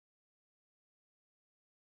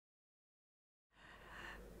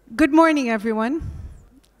Good morning, everyone.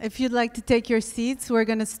 If you'd like to take your seats, we're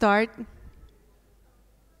going to start.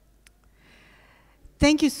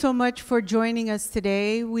 Thank you so much for joining us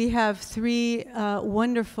today. We have three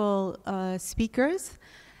wonderful speakers,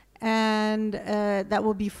 and that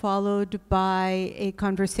will be followed by a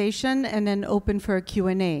conversation and then open for a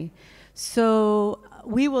Q&A. So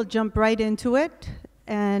we will jump right into it.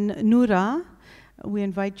 And Noura, we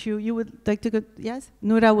invite you. You would like to go? Yes?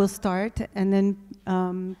 Noura will start, and then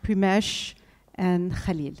Premesh and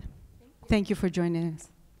Khalil. Thank you for joining us.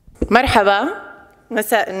 Marhaba,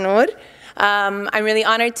 Masa al-Noor. I'm really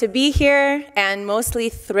honored to be here and mostly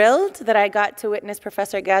thrilled that I got to witness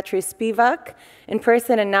Professor Gatru Spivak in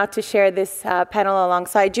person and now to share this panel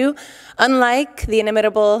alongside you. Unlike the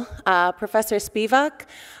inimitable Professor Spivak,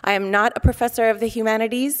 I am not a professor of the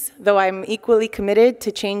humanities, though I'm equally committed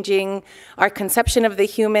to changing our conception of the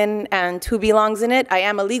human and who belongs in it. I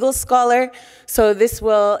am a legal scholar, so this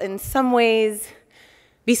will in some ways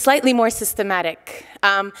be slightly more systematic.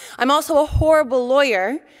 I'm also a horrible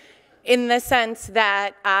lawyer, in the sense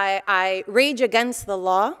that I rage against the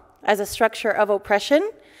law as a structure of oppression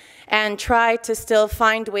and try to still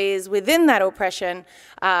find ways within that oppression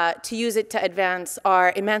to use it to advance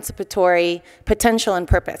our emancipatory potential and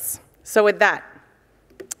purpose. So with that,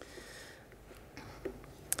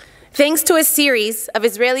 thanks to a series of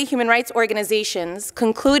Israeli human rights organizations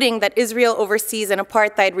concluding that Israel oversees an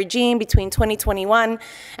apartheid regime between 2021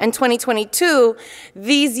 and 2022,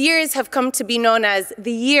 these years have come to be known as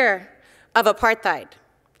the year of apartheid.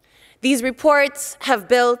 These reports have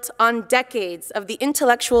built on decades of the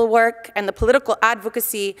intellectual work and the political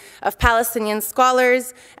advocacy of Palestinian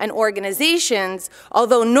scholars and organizations,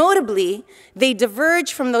 although notably, they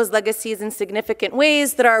diverge from those legacies in significant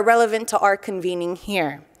ways that are relevant to our convening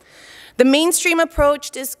here. The mainstream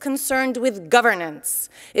approach is concerned with governance.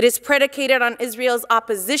 It is predicated on Israel's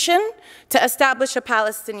opposition to establish a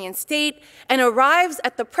Palestinian state and arrives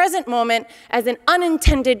at the present moment as an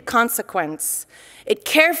unintended consequence. It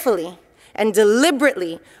carefully and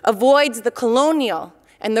deliberately avoids the colonial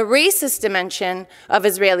and the racist dimension of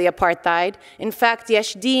Israeli apartheid. In fact,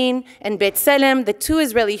 Yesh Din and B'Tselem, the two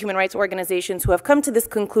Israeli human rights organizations who have come to this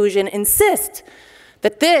conclusion, insist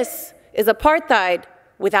that this is apartheid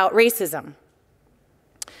without racism.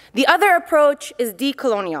 The other approach is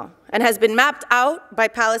decolonial and has been mapped out by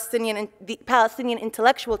the Palestinian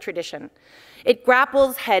intellectual tradition. It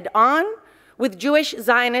grapples head-on with Jewish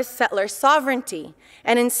Zionist settler sovereignty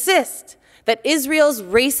and insists that Israel's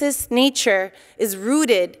racist nature is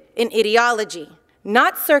rooted in ideology,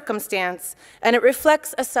 not circumstance, and it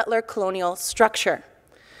reflects a settler colonial structure.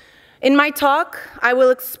 In my talk, I will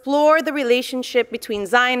explore the relationship between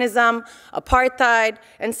Zionism, apartheid,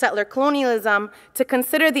 and settler colonialism to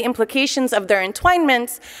consider the implications of their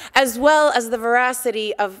entwinements, as well as the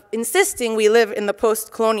veracity of insisting we live in the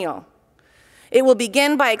post-colonial. It will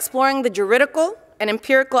begin by exploring the juridical and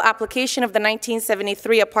empirical application of the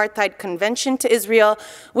 1973 Apartheid Convention to Israel,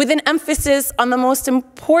 with an emphasis on the most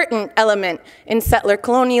important element in settler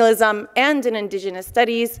colonialism and in indigenous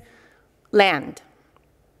studies, land.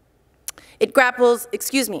 It grapples,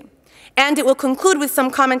 and it will conclude with some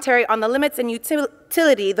commentary on the limits and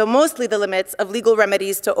utility, though mostly the limits, of legal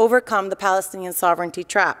remedies to overcome the Palestinian sovereignty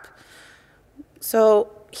trap.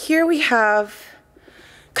 So here we have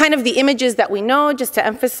kind of the images that we know, just to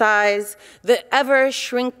emphasize the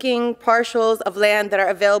ever-shrinking parcels of land that are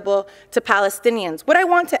available to Palestinians. What I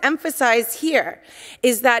want to emphasize here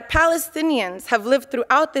is that Palestinians have lived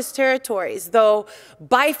throughout these territories, though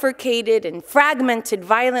bifurcated and fragmented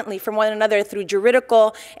violently from one another through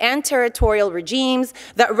juridical and territorial regimes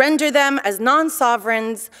that render them as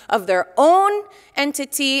non-sovereigns of their own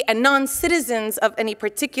entity and non-citizens of any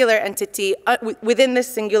particular entity within this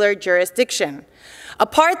singular jurisdiction.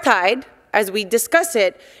 Apartheid, as we discuss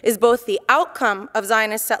it, is both the outcome of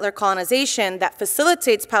Zionist settler colonization that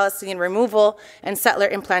facilitates Palestinian removal and settler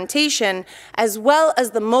implantation, as well as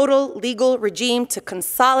the modal legal regime to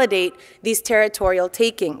consolidate these territorial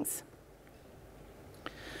takings.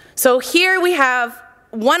 So here we have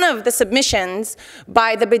one of the submissions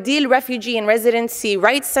by the Badil Refugee and Residency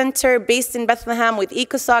Rights Center based in Bethlehem with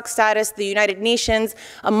ECOSOC status, the United Nations,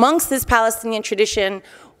 amongst this Palestinian tradition,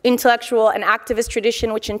 intellectual and activist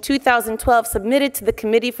tradition, which in 2012 submitted to the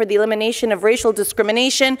Committee for the Elimination of Racial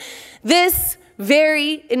Discrimination this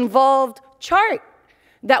very involved chart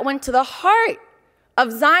that went to the heart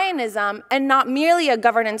of Zionism and not merely a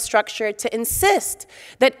governance structure, to insist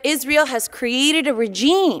that Israel has created a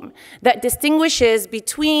regime that distinguishes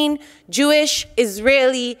between Jewish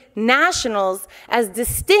Israeli nationals as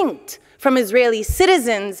distinct from Israeli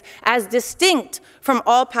citizens, as distinct from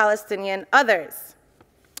all Palestinian others.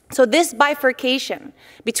 So this bifurcation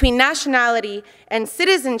between nationality and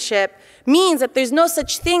citizenship means that there's no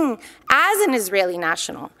such thing as an Israeli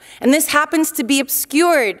national. And this happens to be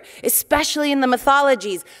obscured, especially in the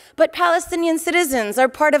mythologies. But Palestinian citizens are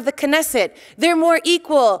part of the Knesset. They're more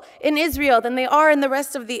equal in Israel than they are in the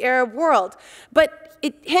rest of the Arab world. But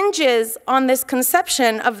it hinges on this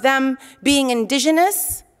conception of them being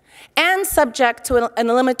indigenous and subject to an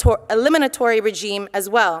eliminatory regime as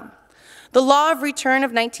well. The Law of Return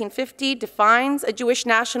of 1950 defines a Jewish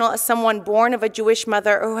national as someone born of a Jewish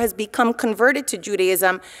mother who has become converted to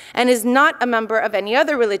Judaism and is not a member of any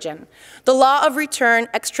other religion. The Law of Return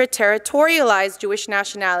extraterritorialized Jewish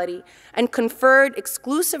nationality and conferred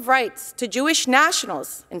exclusive rights to Jewish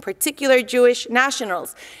nationals, in particular Jewish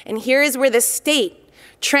nationals. And here is where the state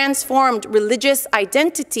transformed religious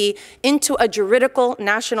identity into a juridical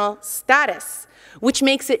national status, which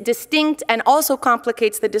makes it distinct and also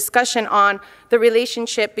complicates the discussion on the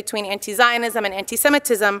relationship between anti-Zionism and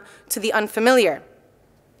anti-Semitism to the unfamiliar.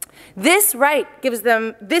 This right gives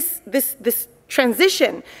them, this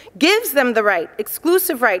transition gives them the right,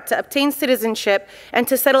 exclusive right, to obtain citizenship and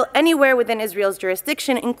to settle anywhere within Israel's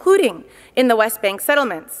jurisdiction, including in the West Bank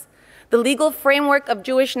settlements. The legal framework of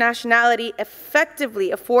Jewish nationality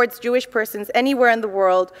effectively affords Jewish persons anywhere in the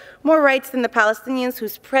world more rights than the Palestinians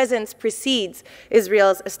whose presence precedes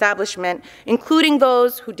Israel's establishment, including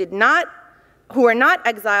those who were not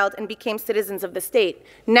exiled and became citizens of the state.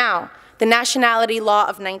 Now, the Nationality Law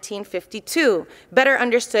of 1952, better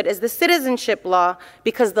understood as the Citizenship Law,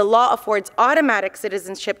 because the law affords automatic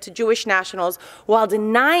citizenship to Jewish nationals while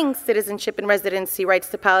denying citizenship and residency rights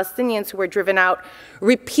to Palestinians who were driven out,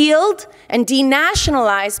 repealed and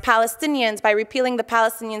denationalized Palestinians by repealing the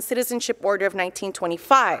Palestinian Citizenship Order of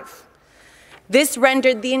 1925. This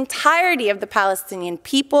rendered the entirety of the Palestinian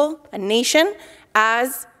people, a nation,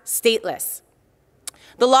 as stateless.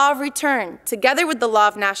 The Law of Return, together with the Law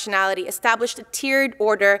of Nationality, established a tiered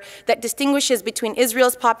order that distinguishes between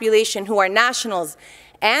Israel's population, who are nationals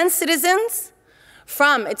and citizens,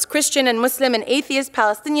 from its Christian and Muslim and atheist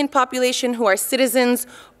Palestinian population, who are citizens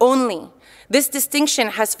only. This distinction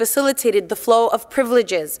has facilitated the flow of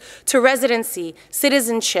privileges to residency,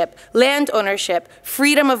 citizenship, land ownership,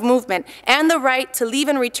 freedom of movement, and the right to leave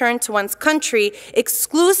and return to one's country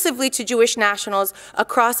exclusively to Jewish nationals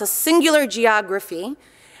across a singular geography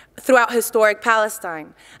throughout historic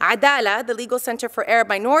Palestine. Adala, the Legal Center for Arab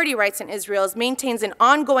Minority Rights in Israel, maintains an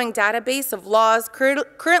ongoing database of laws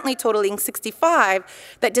currently totaling 65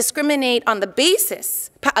 that discriminate on the basis,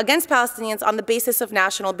 against Palestinians on the basis of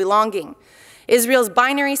national belonging. Israel's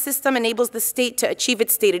binary system enables the state to achieve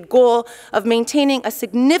its stated goal of maintaining a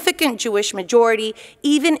significant Jewish majority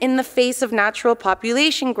even in the face of natural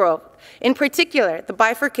population growth. In particular, the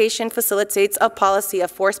bifurcation facilitates a policy of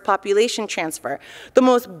forced population transfer. The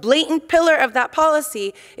most blatant pillar of that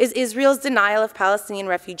policy is Israel's denial of Palestinian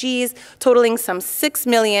refugees, totaling some 6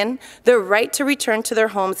 million, their right to return to their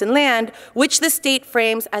homes and land, which the state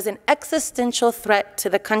frames as an existential threat to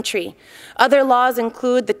the country. Other laws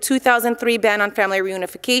include the 2003 ban on family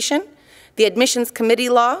reunification, the Admissions Committee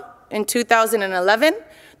Law in 2011,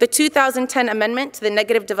 the 2010 amendment to the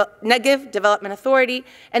Negev Development Authority,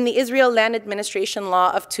 and the Israel Land Administration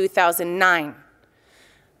Law of 2009.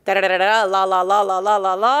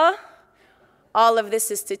 La. All of this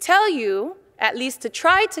is to tell you, at least to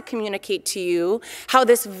try to communicate to you, how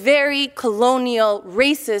this very colonial,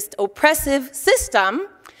 racist, oppressive system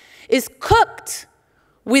is cooked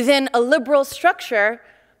within a liberal structure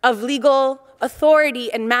of legal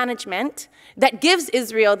authority and management that gives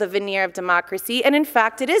Israel the veneer of democracy, and in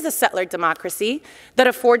fact, it is a settler democracy that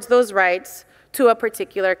affords those rights to a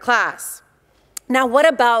particular class. Now, what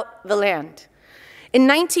about the land? In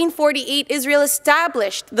 1948, Israel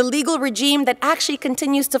established the legal regime that actually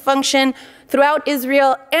continues to function throughout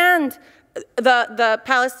Israel and the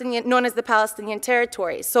Palestinian, known as the Palestinian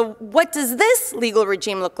territories. So what does this legal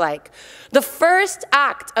regime look like? The first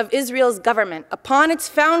act of Israel's government upon its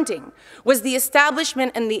founding was the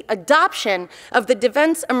establishment and the adoption of the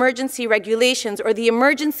Defense Emergency Regulations, or the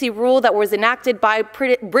emergency rule that was enacted by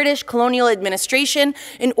British colonial administration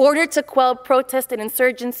in order to quell protest and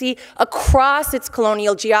insurgency across its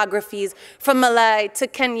colonial geographies, from Malay to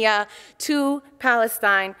Kenya to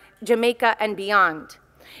Palestine, Jamaica, and beyond.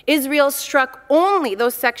 Israel struck only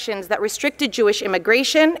those sections that restricted Jewish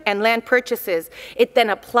immigration and land purchases. It then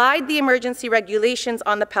applied the emergency regulations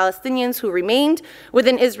on the Palestinians who remained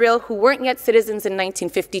within Israel, who weren't yet citizens in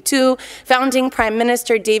 1952. Founding Prime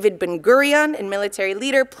Minister David Ben-Gurion and military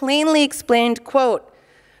leader plainly explained, quote,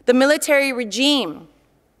 "The military regime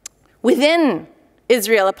within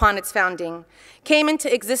Israel upon its founding, came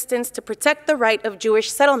into existence to protect the right of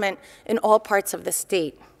Jewish settlement in all parts of the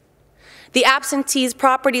state. The Absentees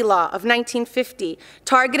Property Law of 1950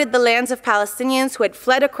 targeted the lands of Palestinians who had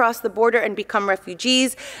fled across the border and become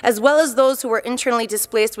refugees, as well as those who were internally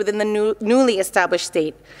displaced within the newly established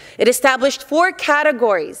state. It established 4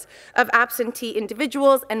 categories of absentee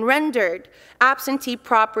individuals and rendered absentee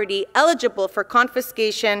property eligible for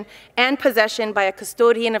confiscation and possession by a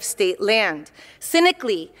custodian of state land.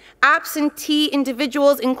 Cynically, absentee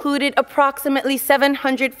individuals included approximately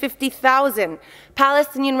 750,000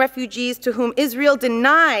 Palestinian refugees to whom Israel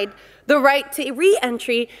denied the right to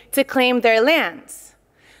re-entry to claim their lands.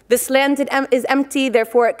 This land is empty,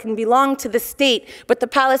 therefore it can belong to the state, but the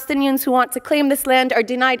Palestinians who want to claim this land are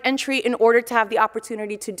denied entry in order to have the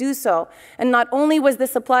opportunity to do so. And not only was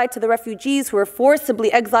this applied to the refugees who were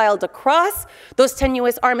forcibly exiled across those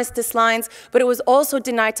tenuous armistice lines, but it was also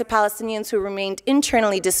denied to Palestinians who remained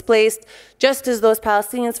internally displaced, just as those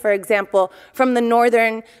Palestinians, for example, from the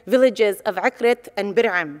northern villages of Erakat and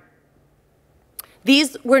Bir'am.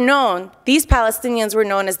 These Palestinians were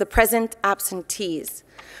known as the present absentees.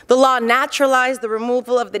 The law naturalized the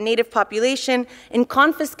removal of the native population and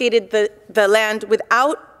confiscated the land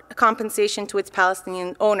without compensation to its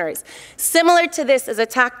Palestinian owners. Similar to this is a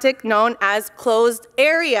tactic known as closed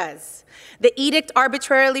areas. The edict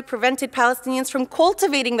arbitrarily prevented Palestinians from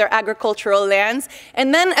cultivating their agricultural lands,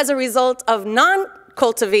 and then as a result of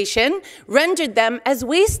non-cultivation, rendered them as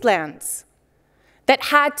wastelands that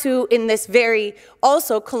had to, in this very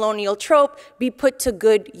also colonial trope, be put to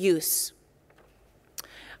good use.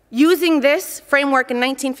 Using this framework in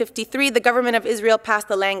 1953, the government of Israel passed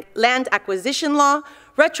the land acquisition law,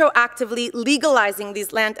 retroactively legalizing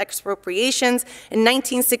these land expropriations. In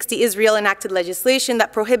 1960, Israel enacted legislation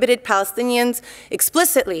that prohibited Palestinians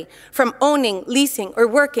explicitly from owning, leasing, or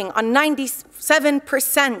working on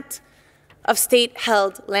 97% of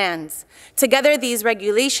state-held lands. Together, these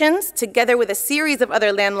regulations, together with a series of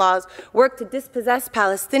other land laws, worked to dispossess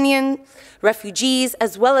Palestinian refugees,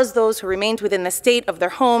 as well as those who remained within the state, of their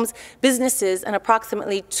homes, businesses, and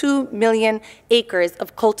approximately 2 million acres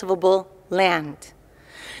of cultivable land.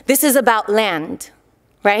 This is about land,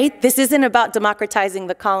 right? This isn't about democratizing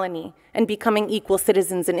the colony and becoming equal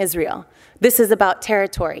citizens in Israel. This is about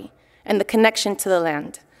territory and the connection to the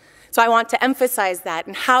land. So I want to emphasize that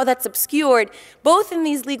and how that's obscured both in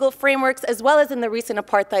these legal frameworks as well as in the recent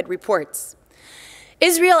apartheid reports.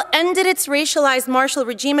 Israel ended its racialized martial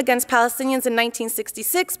regime against Palestinians in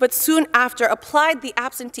 1966, but soon after applied the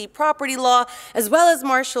absentee property law as well as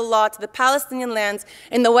martial law to the Palestinian lands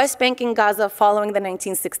in the West Bank and Gaza following the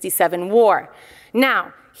 1967 war.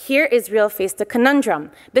 Now, here Israel faced a conundrum.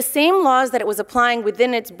 The same laws that it was applying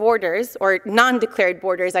within its borders, or non-declared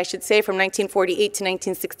borders, I should say, from 1948 to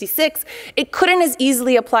 1966, it couldn't as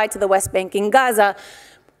easily apply to the West Bank and Gaza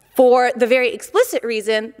for the very explicit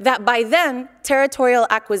reason that by then, territorial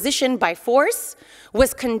acquisition by force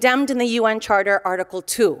was condemned in the UN Charter, Article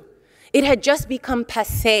 2. It had just become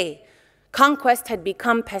passé. Conquest had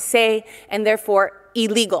become passé and therefore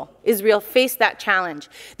illegal. Israel faced that challenge.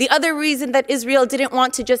 The other reason that Israel didn't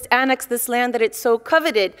want to just annex this land that it so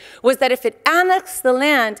coveted was that if it annexed the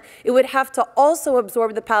land, it would have to also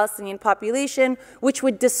absorb the Palestinian population, which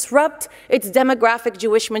would disrupt its demographic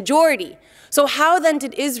Jewish majority. So how then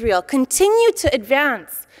did Israel continue to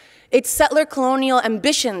advance its settler colonial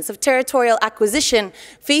ambitions of territorial acquisition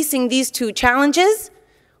facing these two challenges?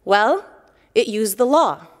 Well, it used the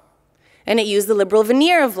law, and it used the liberal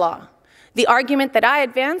veneer of law. The argument that I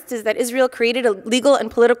advanced is that Israel created a legal and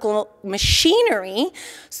political machinery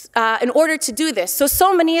in order to do this.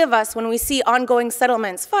 So many of us, when we see ongoing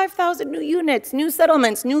settlements, 5,000 new units, new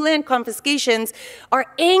settlements, new land confiscations, are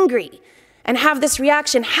angry and have this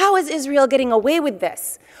reaction: how is Israel getting away with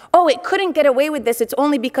this? Oh, it couldn't get away with this, it's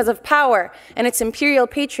only because of power and its imperial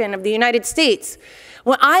patron of the United States.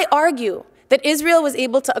 When I argue that Israel was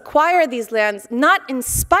able to acquire these lands not in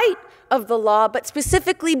spite of the law, but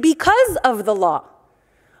specifically because of the law.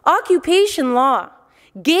 Occupation law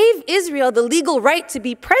gave Israel the legal right to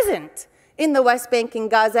be present in the West Bank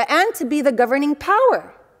and Gaza and to be the governing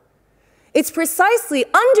power. It's precisely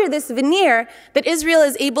under this veneer that Israel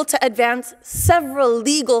is able to advance several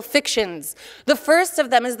legal fictions. The first of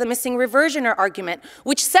them is the missing reversioner argument,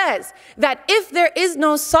 which says that if there is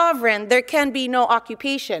no sovereign, there can be no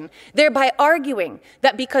occupation, thereby arguing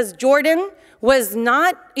that because Jordan was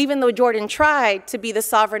not, even though Jordan tried to be the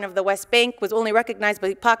sovereign of the West Bank, was only recognized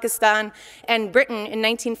by Pakistan and Britain in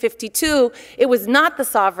 1952, it was not the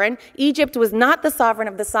sovereign. Egypt was not the sovereign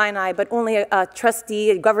of the Sinai, but only a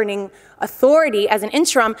trustee, a governing authority as an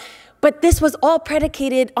interim. But this was all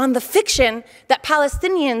predicated on the fiction that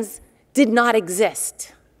Palestinians did not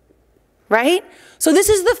exist, right? So this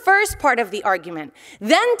is the first part of the argument.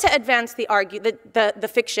 Then to advance the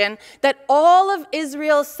fiction that all of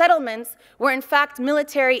Israel's settlements were in fact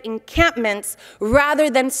military encampments rather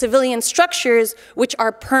than civilian structures which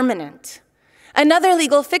are permanent. Another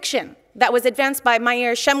legal fiction that was advanced by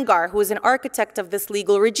Meir Shamgar, who was an architect of this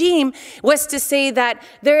legal regime, was to say that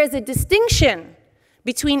there is a distinction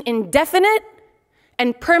between indefinite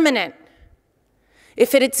and permanent.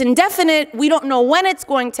 If it's indefinite, we don't know when it's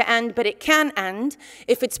going to end, but it can end.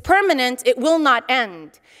 If it's permanent, it will not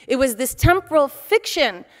end. It was this temporal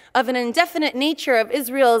fiction of an indefinite nature of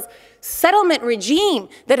Israel's settlement regime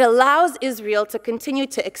that allows Israel to continue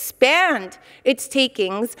to expand its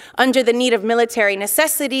takings under the need of military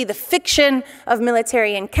necessity, the fiction of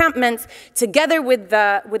military encampments, together with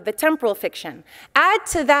the temporal fiction. Add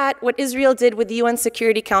to that what Israel did with the UN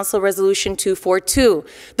Security Council Resolution 242.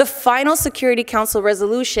 The final Security Council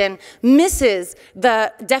resolution misses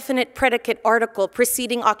the definite predicate article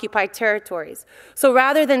preceding occupied territories. So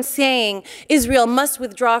rather than saying Israel must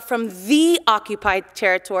withdraw from the occupied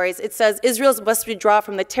territories, it says Israel must withdraw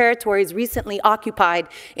from the territories recently occupied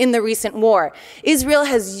in the recent war. Israel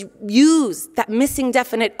has used that missing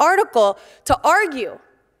definite article to argue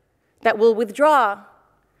that we'll withdraw,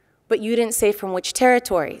 but you didn't say from which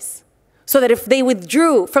territories. So that if they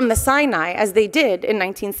withdrew from the Sinai, as they did in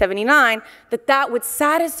 1979, that would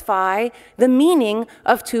satisfy the meaning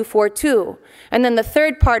of 242. And then the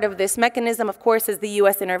third part of this mechanism, of course, is the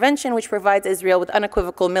US intervention, which provides Israel with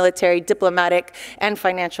unequivocal military, diplomatic, and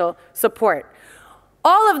financial support.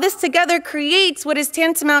 All of this together creates what is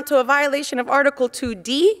tantamount to a violation of Article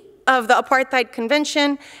 2D of the Apartheid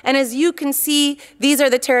Convention. And as you can see, these are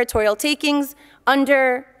the territorial takings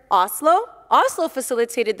under Oslo. Oslo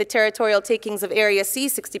facilitated the territorial takings of Area C,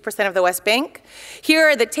 60% of the West Bank. Here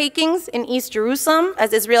are the takings in East Jerusalem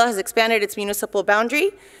as Israel has expanded its municipal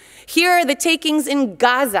boundary. Here are the takings in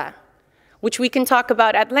Gaza, which we can talk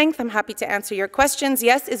about at length. I'm happy to answer your questions.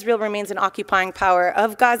 Yes, Israel remains an occupying power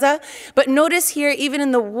of Gaza, but notice here, even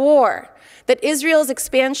in the war, that Israel's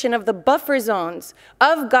expansion of the buffer zones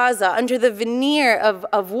of Gaza under the veneer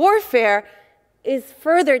of warfare is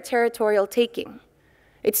further territorial taking.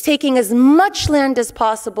 It's taking as much land as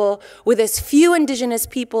possible with as few indigenous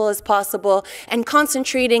people as possible and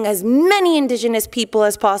concentrating as many indigenous people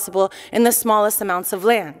as possible in the smallest amounts of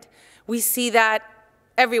land. We see that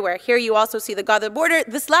everywhere. Here you also see the Gaza border.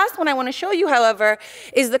 This last one I want to show you, however,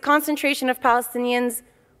 is the concentration of Palestinians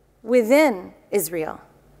within Israel.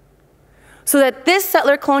 So that this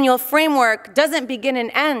settler colonial framework doesn't begin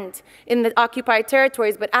and end in the occupied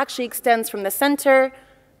territories, but actually extends from the center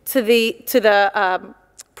to the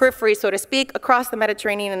periphery, so to speak, across the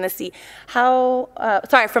Mediterranean and the sea. From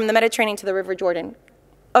the Mediterranean to the River Jordan.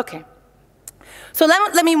 Okay. So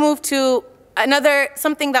let me move to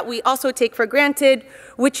something that we also take for granted,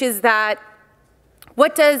 which is that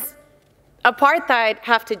what does apartheid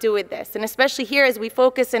have to do with this? And especially here as we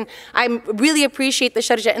focus, and I really appreciate the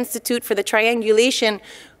Sharjah Institute for the triangulation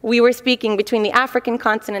we were speaking between the African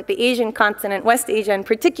continent, the Asian continent, West Asia in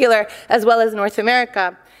particular, as well as North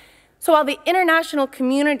America. So while the international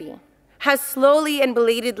community has slowly and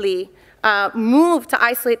belatedly moved to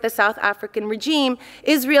isolate the South African regime,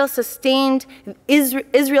 Israel sustained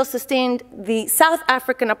the South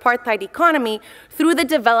African apartheid economy through the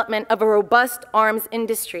development of a robust arms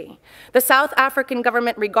industry. The South African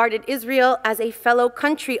government regarded Israel as a fellow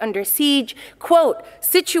country under siege, quote,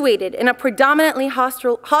 situated in a predominantly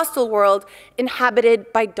hostile world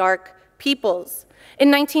inhabited by dark peoples. In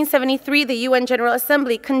 1973, the UN General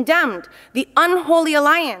Assembly condemned the unholy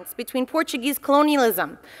alliance between Portuguese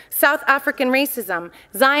colonialism, South African racism,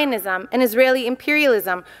 Zionism, and Israeli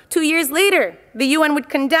imperialism. 2 years later, the UN would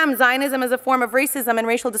condemn Zionism as a form of racism and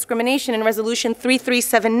racial discrimination in Resolution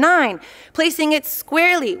 3379, placing it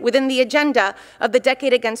squarely within the agenda of the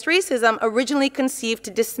Decade Against Racism, originally conceived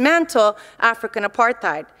to dismantle African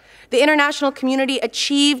apartheid. The international community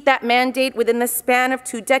achieved that mandate within the span of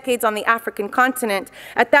 2 decades on the African continent.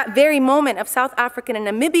 At that very moment of South African and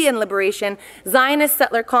Namibian liberation, Zionist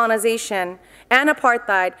settler colonization and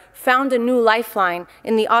apartheid found a new lifeline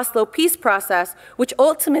in the Oslo peace process, which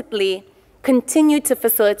ultimately continued to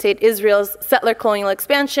facilitate Israel's settler colonial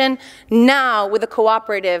expansion, now with a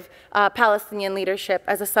cooperative Palestinian leadership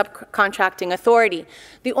as a subcontracting authority.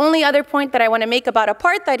 The only other point that I want to make about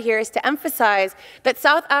apartheid here is to emphasize that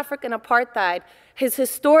South African apartheid is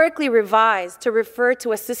historically revised to refer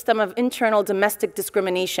to a system of internal domestic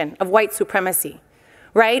discrimination, of white supremacy.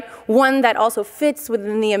 Right? One that also fits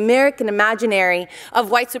within the American imaginary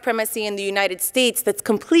of white supremacy in the United States that's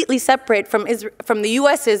completely separate from the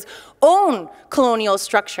US's own colonial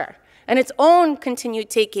structure and its own continued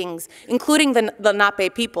takings, including the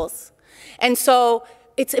Nape peoples. And so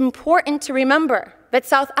it's important to remember that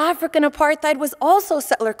South African apartheid was also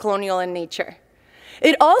settler colonial in nature.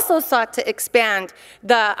 It also sought to expand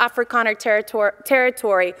the Africana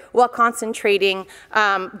territory while concentrating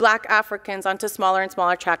black Africans onto smaller and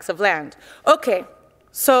smaller tracts of land. Okay,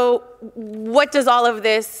 so what does all of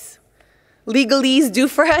this legalese do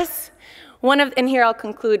for us? And here I'll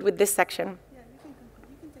conclude with this section.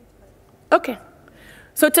 Okay,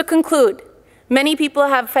 so to conclude, many people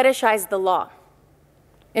have fetishized the law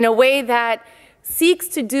in a way that seeks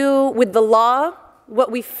to do with the law what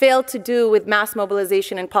we failed to do with mass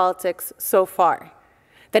mobilization in politics so far.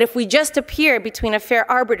 That if we just appear between a fair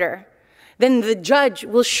arbiter, then the judge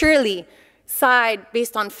will surely side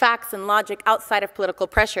based on facts and logic outside of political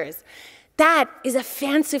pressures. That is a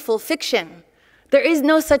fanciful fiction. There is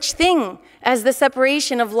no such thing as the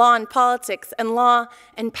separation of law and politics and law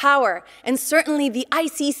and power. And certainly the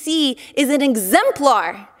ICC is an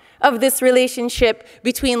exemplar of this relationship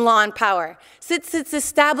between law and power. Since its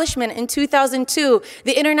establishment in 2002,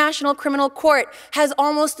 the International Criminal Court has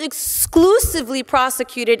almost exclusively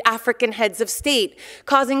prosecuted African heads of state,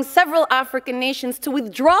 causing several African nations to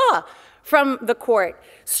withdraw from the court.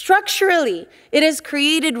 Structurally, it has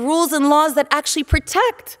created rules and laws that actually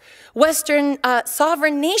protect Western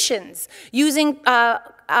sovereign nations, using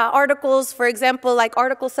articles, for example, like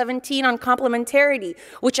Article 17 on complementarity,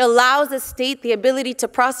 which allows a state the ability to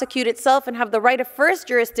prosecute itself and have the right of first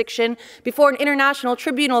jurisdiction before an international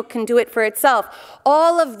tribunal can do it for itself.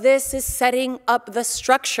 All of this is setting up the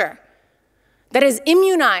structure that has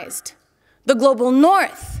immunized the global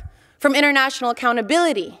north from international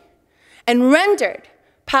accountability and rendered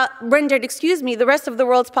the rest of the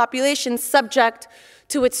world's population subject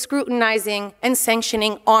to its scrutinizing and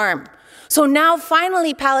sanctioning arm. So now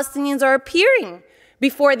finally Palestinians are appearing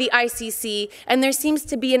before the ICC, and there seems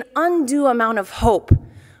to be an undue amount of hope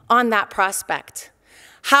on that prospect.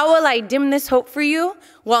 How will I dim this hope for you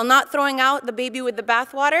while not throwing out the baby with the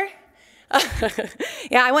bathwater?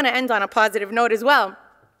 Yeah, I want to end on a positive note as well.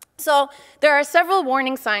 So there are several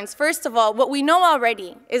warning signs. First of all, what we know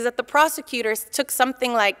already is that the prosecutors took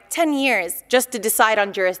something like 10 years just to decide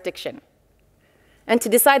on jurisdiction, and to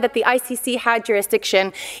decide that the ICC had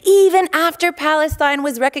jurisdiction even after Palestine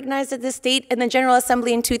was recognized as a state in the General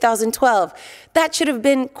Assembly in 2012. That should have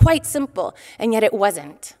been quite simple, and yet it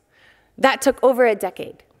wasn't. That took over a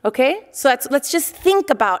decade, okay? So let's just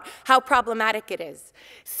think about how problematic it is.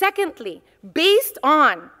 Secondly, based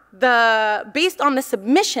on the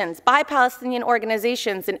submissions by Palestinian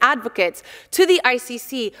organizations and advocates to the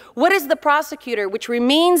ICC, what is the prosecutor, which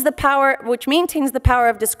maintains the power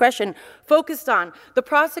of discretion, focused on? The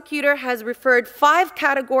prosecutor has referred 5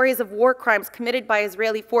 categories of war crimes committed by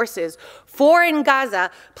Israeli forces, 4 in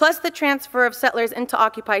Gaza, plus the transfer of settlers into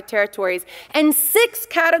occupied territories, and 6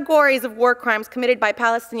 categories of war crimes committed by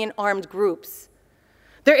Palestinian armed groups.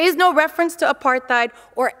 There is no reference to apartheid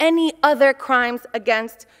or any other crimes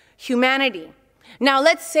against humanity. Now,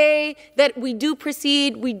 let's say that we do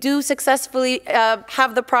proceed, we do successfully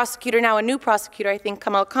have the prosecutor, now a new prosecutor, I think,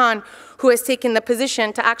 Kamal Khan, who has taken the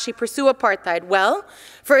position to actually pursue apartheid. Well,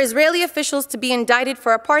 for Israeli officials to be indicted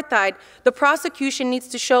for apartheid, the prosecution needs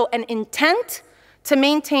to show an intent to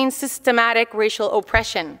maintain systematic racial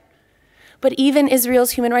oppression. But even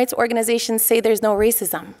Israel's human rights organizations say there's no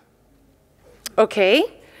racism.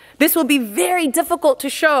 Okay? This will be very difficult to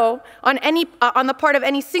show on the part of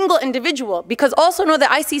any single individual, because also know the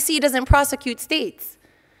ICC doesn't prosecute states.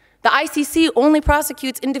 The ICC only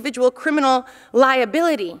prosecutes individual criminal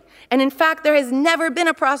liability. And in fact, there has never been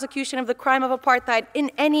a prosecution of the crime of apartheid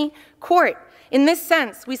in any court. In this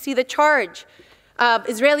sense, we see the charge of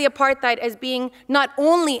Israeli apartheid as being not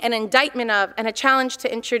only an indictment of and a challenge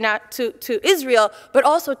to Israel, but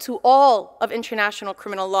also to all of international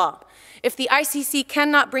criminal law. If the ICC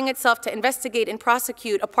cannot bring itself to investigate and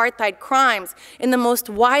prosecute apartheid crimes in the most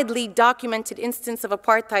widely documented instance of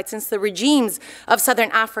apartheid since the regimes of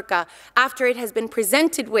Southern Africa, after it has been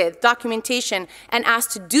presented with documentation and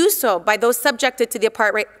asked to do so by those subjected to the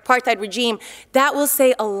apartheid regime, that will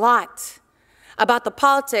say a lot about the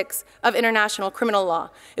politics of international criminal law.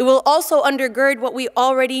 It will also undergird what we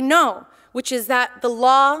already know, which is that the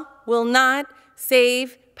law will not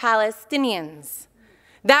save Palestinians.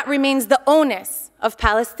 That remains the onus of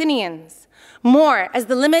Palestinians. More, as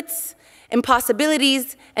the limits,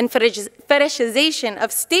 impossibilities, and fetishization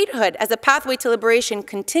of statehood as a pathway to liberation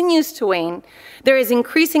continues to wane, there is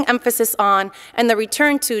increasing emphasis on and the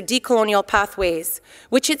return to decolonial pathways,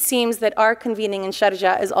 which it seems that our convening in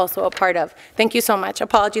Sharjah is also a part of. Thank you so much.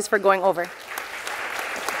 Apologies for going over.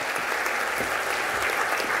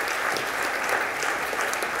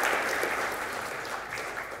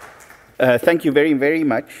 Thank you very, very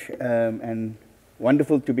much, and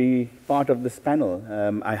wonderful to be part of this panel.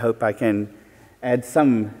 I hope I can add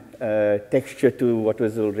some texture to what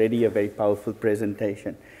was already a very powerful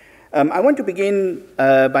presentation. I want to begin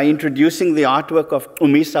by introducing the artwork of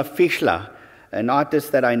Umisa Fischler, an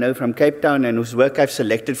artist that I know from Cape Town and whose work I've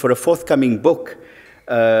selected for a forthcoming book,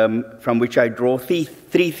 from which I draw three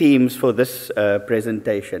themes for this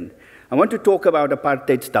presentation. I want to talk about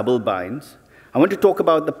apartheid's double binds. I want to talk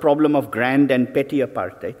about the problem of grand and petty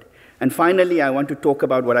apartheid. And finally, I want to talk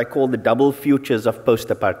about what I call the double futures of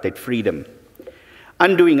post-apartheid freedom.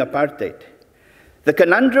 Undoing apartheid. The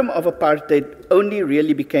conundrum of apartheid only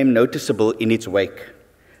really became noticeable in its wake,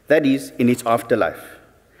 that is, in its afterlife.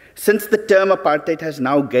 Since the term apartheid has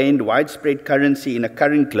now gained widespread currency in a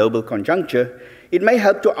current global conjuncture, it may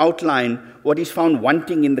help to outline what is found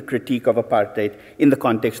wanting in the critique of apartheid in the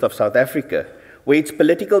context of South Africa, where its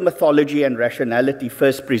political mythology and rationality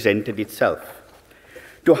first presented itself.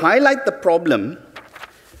 To highlight the problem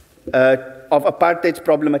of apartheid's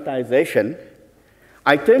problematization,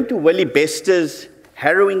 I turn to Willie Bester's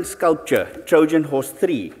harrowing sculpture, Trojan Horse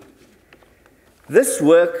 3. This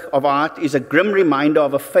work of art is a grim reminder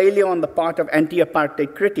of a failure on the part of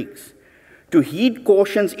anti-apartheid critics to heed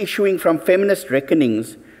cautions issuing from feminist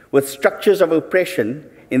reckonings with structures of oppression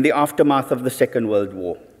in the aftermath of the Second World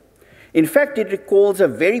War. In fact, it recalls a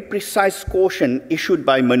very precise caution issued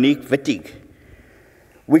by Monique Wittig,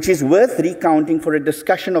 which is worth recounting for a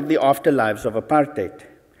discussion of the afterlives of apartheid.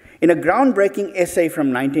 In a groundbreaking essay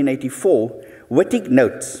from 1984, Wittig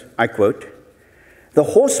notes, I quote, "The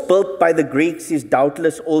horse built by the Greeks is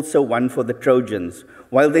doubtless also one for the Trojans,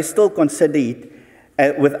 while they still consider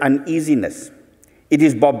it with uneasiness. It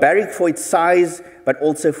is barbaric for its size, but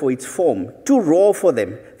also for its form, too raw for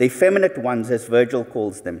them, the effeminate ones, as Virgil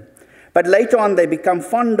calls them. But later on, they become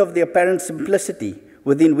fond of the apparent simplicity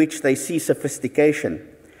within which they see sophistication.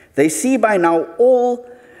 They see by now all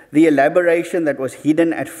the elaboration that was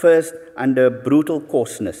hidden at first under brutal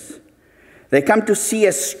coarseness. They come to see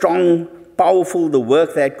as strong, powerful the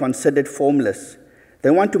work they had considered formless.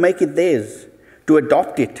 They want to make it theirs, to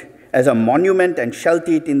adopt it as a monument and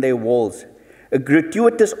shelter it in their walls, a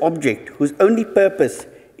gratuitous object whose only purpose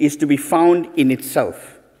is to be found in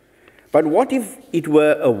itself. But what if it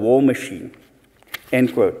were a war machine?"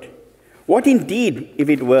 End quote. What indeed if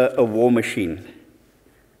it were a war machine?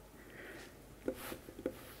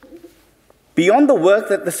 Beyond the work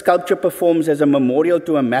that the sculpture performs as a memorial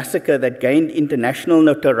to a massacre that gained international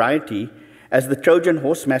notoriety as the Trojan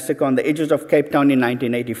Horse Massacre on the edges of Cape Town in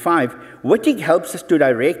 1985, Wittig helps us to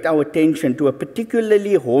direct our attention to a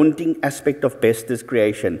particularly haunting aspect of Bester's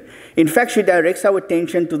creation. In fact, she directs our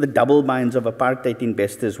attention to the double binds of apartheid in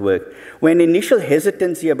Bester's work, where an initial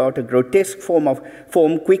hesitancy about a grotesque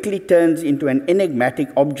form quickly turns into an enigmatic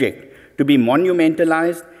object to be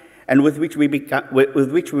monumentalized and with which we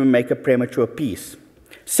make a premature peace.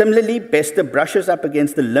 Similarly, Bester brushes up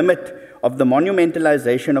against the limit of the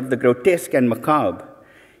monumentalization of the grotesque and macabre.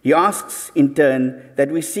 He asks, in turn,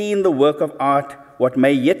 that we see in the work of art what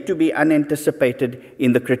may yet to be unanticipated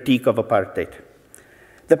in the critique of apartheid.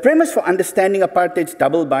 The premise for understanding apartheid's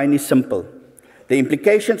double bind is simple. The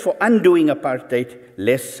implications for undoing apartheid,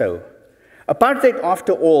 less so. Apartheid,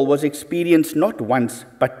 after all, was experienced not once,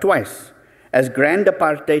 but twice, as grand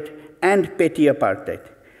apartheid and petty apartheid.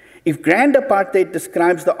 If grand apartheid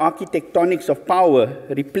describes the architectonics of power,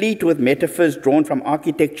 replete with metaphors drawn from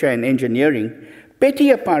architecture and engineering, petty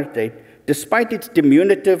apartheid, despite its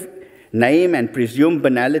diminutive name and presumed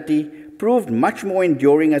banality, proved much more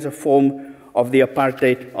enduring as a form of the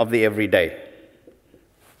apartheid of the everyday.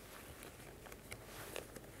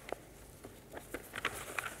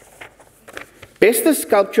 Bester's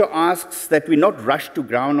sculpture asks that we not rush to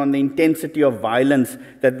ground on the intensity of violence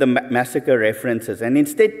that the massacre references, and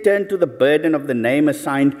instead turn to the burden of the name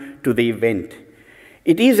assigned to the event.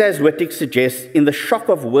 It is, as Wittig suggests, in the shock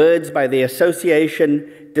of words by their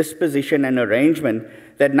association, disposition, and arrangement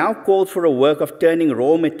that now calls for a work of turning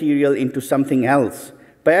raw material into something else,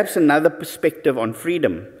 perhaps another perspective on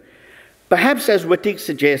freedom. Perhaps, as Wittig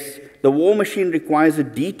suggests, the war machine requires a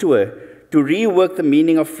detour to rework the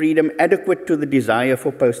meaning of freedom adequate to the desire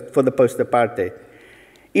for the post-apartheid.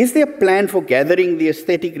 Is there a plan for gathering the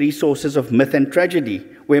aesthetic resources of myth and tragedy,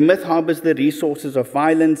 where myth harbors the resources of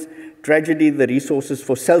violence, tragedy the resources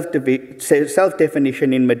for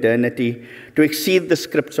self-definition in modernity, to exceed the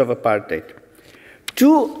scripts of apartheid?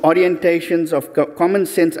 Two orientations of common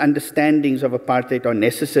sense understandings of apartheid are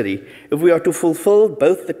necessary if we are to fulfill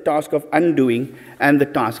both the task of undoing and the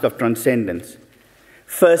task of transcendence.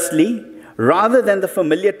 Firstly, rather than the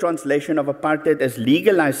familiar translation of apartheid as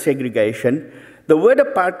legalized segregation, the word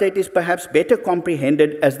apartheid is perhaps better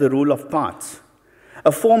comprehended as the rule of parts,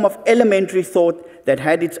 a form of elementary thought that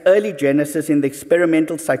had its early genesis in the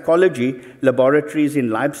experimental psychology laboratories in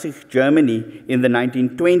Leipzig, Germany in the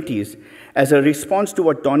 1920s, as a response to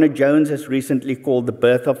what Donna Jones has recently called the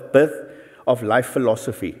birth of life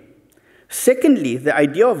philosophy. Secondly, the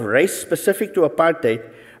idea of race specific to apartheid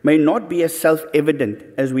may not be as self-evident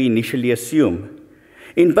as we initially assume.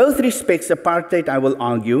 In both respects, apartheid, I will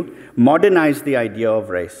argue, modernized the idea of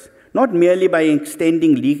race, not merely by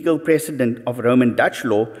extending legal precedent of Roman Dutch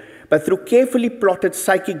law, but through carefully plotted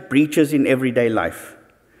psychic breaches in everyday life.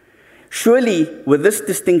 Surely, with this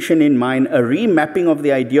distinction in mind, a remapping of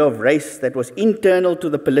the idea of race that was internal to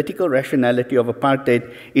the political rationality of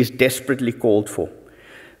apartheid is desperately called for.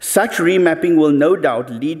 Such remapping will no doubt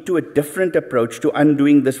lead to a different approach to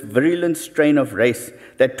undoing this virulent strain of race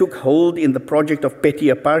that took hold in the project of petty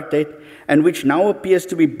apartheid and which now appears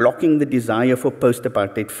to be blocking the desire for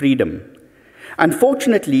post-apartheid freedom.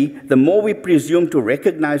 Unfortunately, the more we presume to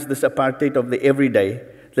recognize this apartheid of the everyday,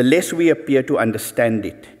 the less we appear to understand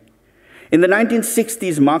it. In the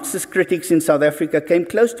 1960s, Marxist critics in South Africa came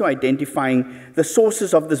close to identifying the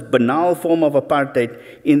sources of this banal form of apartheid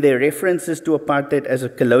in their references to apartheid as a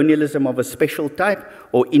colonialism of a special type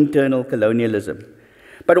or internal colonialism.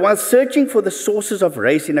 But while searching for the sources of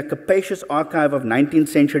race in a capacious archive of 19th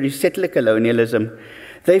century settler colonialism,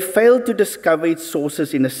 they failed to discover its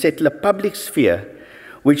sources in a settler public sphere,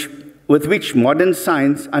 with which modern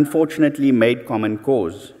science unfortunately made common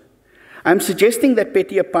cause. I'm suggesting that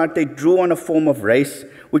petty apartheid drew on a form of race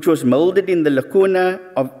which was molded in the lacuna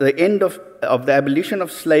of the end of the abolition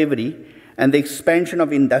of slavery and the expansion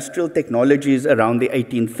of industrial technologies around the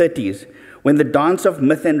 1830s, when the dance of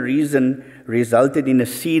myth and reason resulted in a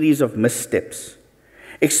series of missteps.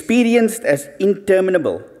 Experienced as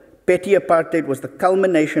interminable, petty apartheid was the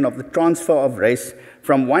culmination of the transfer of race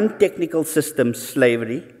from one technical system,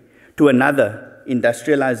 slavery, to another,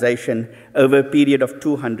 industrialization, over a period of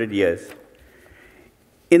 200 years.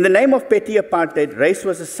 In the name of petty apartheid, race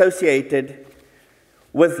was associated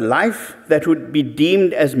with life that would be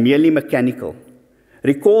deemed as merely mechanical.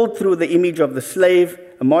 Recalled through the image of the slave,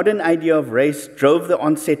 a modern idea of race drove the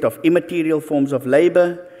onset of immaterial forms of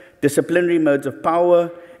labor, disciplinary modes of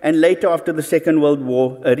power, and later, after the Second World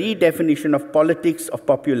War, a redefinition of politics of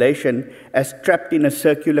population as trapped in a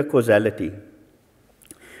circular causality.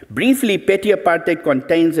 Briefly, petty apartheid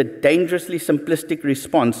contains a dangerously simplistic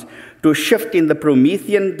response to a shift in the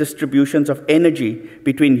Promethean distributions of energy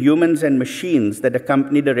between humans and machines that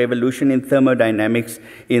accompanied a revolution in thermodynamics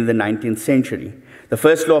in the 19th century. The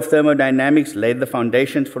first law of thermodynamics laid the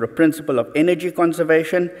foundations for a principle of energy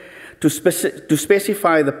conservation to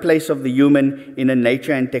specify the place of the human in a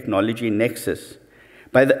nature and technology nexus.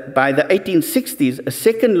 By the 1860s, a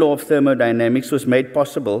second law of thermodynamics was made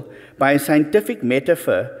possible by a scientific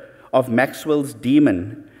metaphor of Maxwell's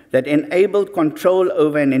demon that enabled control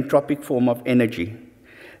over an entropic form of energy.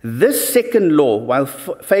 This second law, while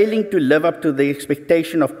failing to live up to the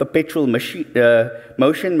expectation of perpetual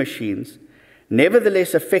motion machines,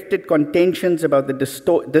 nevertheless affected contentions about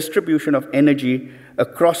the distribution of energy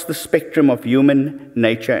across the spectrum of human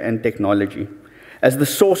nature and technology. As the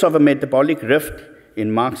source of a metabolic rift in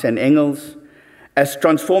Marx and Engels, as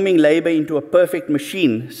transforming labor into a perfect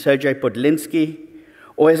machine, Sergei Podlinsky,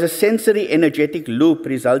 or as a sensory energetic loop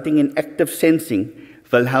resulting in active sensing,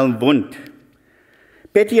 Wilhelm Wundt.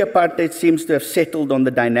 Petty apartheid seems to have settled on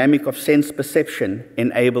the dynamic of sense perception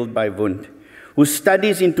enabled by Wundt, whose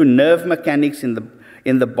studies into nerve mechanics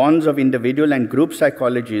in the bonds of individual and group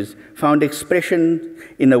psychologies found expression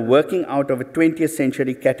in a working out of a 20th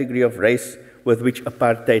century category of race with which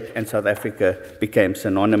apartheid and South Africa became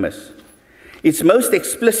synonymous. Its most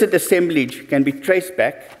explicit assemblage can be traced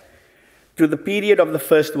back to the period of the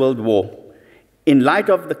First World War. In light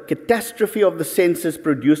of the catastrophe of the senses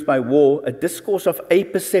produced by war, a discourse of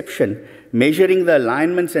apperception, measuring the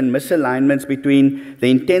alignments and misalignments between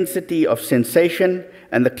the intensity of sensation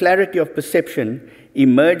and the clarity of perception,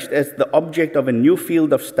 emerged as the object of a new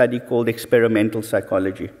field of study called experimental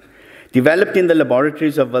psychology. Developed in the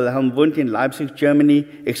laboratories of Wilhelm Wundt in Leipzig, Germany,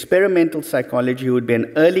 experimental psychology would be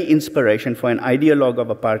an early inspiration for an ideologue of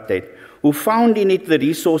apartheid, who found in it the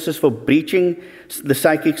resources for breaching the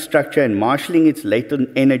psychic structure and marshalling its latent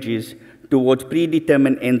energies towards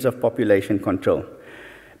predetermined ends of population control.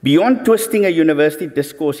 Beyond twisting a university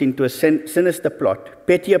discourse into a sinister plot,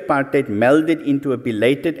 petty apartheid melded into a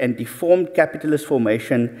belated and deformed capitalist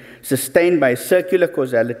formation sustained by a circular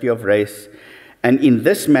causality of race, and in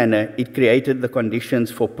this manner it created the conditions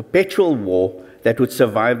for perpetual war that would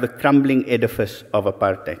survive the crumbling edifice of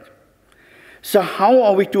apartheid. So how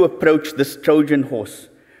are we to approach this Trojan horse,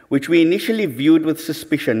 which we initially viewed with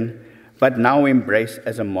suspicion, but now embrace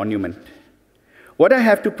as a monument? What I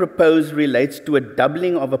have to propose relates to a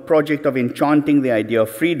doubling of a project of enchanting the idea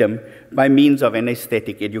of freedom by means of an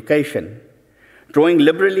aesthetic education. Drawing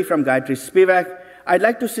liberally from Gayatri Spivak, I'd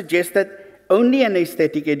like to suggest that only an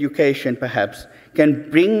aesthetic education, perhaps,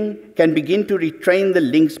 can begin to retrain the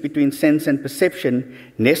links between sense and perception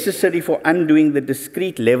necessary for undoing the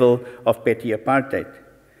discrete level of petty apartheid.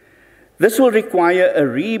 This will require a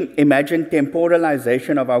reimagined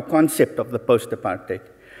temporalization of our concept of the post-apartheid,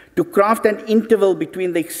 to craft an interval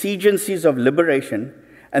between the exigencies of liberation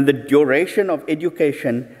and the duration of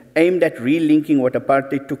education aimed at relinking what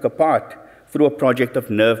apartheid took apart through a project of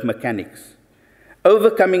nerve mechanics.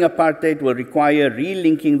 Overcoming apartheid will require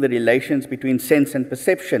relinking the relations between sense and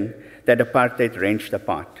perception that apartheid wrenched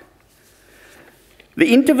apart.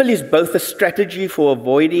 The interval is both a strategy for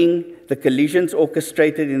avoiding the collisions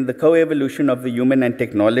orchestrated in the co-evolution of the human and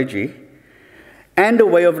technology, and a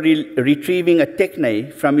way of retrieving a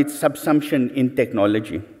techne from its subsumption in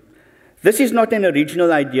technology. This is not an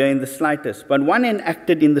original idea in the slightest, but one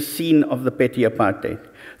enacted in the scene of the petty apartheid,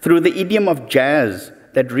 through the idiom of jazz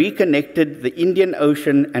that reconnected the Indian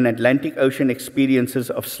Ocean and Atlantic Ocean experiences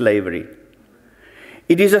of slavery.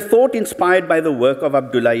 It is a thought inspired by the work of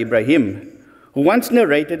Abdullah Ibrahim, who once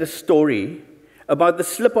narrated a story about the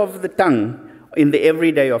slip of the tongue in the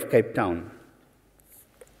everyday of Cape Town.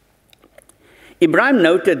 Ibrahim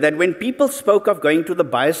noted that when people spoke of going to the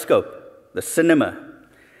bioscope, the cinema,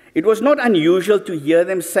 it was not unusual to hear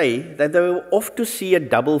them say that they were off to see a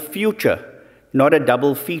double future, not a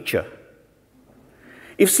double feature.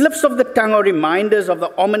 If slips of the tongue are reminders of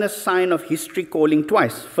the ominous sign of history calling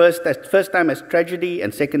twice, first time as tragedy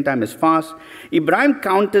and second time as farce, Ibrahim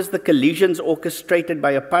counters the collisions orchestrated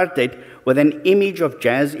by apartheid with an image of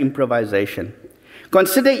jazz improvisation.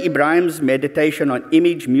 Consider Ibrahim's meditation on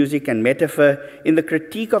image, music, and metaphor in the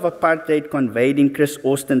critique of apartheid conveyed in Chris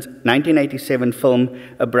Austen's 1987 film,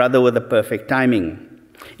 A Brother with a Perfect Timing.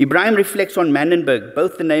 Ibrahim reflects on Manenberg,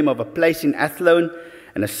 both the name of a place in Athlone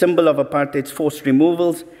and a symbol of apartheid's forced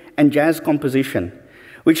removals, and jazz composition,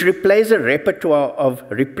 which replays a repertoire of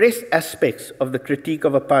repressed aspects of the critique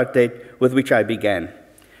of apartheid with which I began.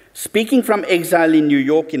 Speaking from exile in New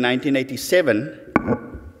York in 1987,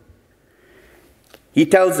 he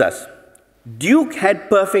tells us, Duke had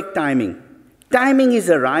perfect timing. Timing is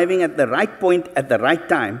arriving at the right point at the right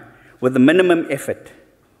time with the minimum effort.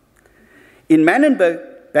 In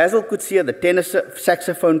Manenberg, Basil Coetzee, the tenor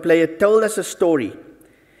saxophone player, told us a story.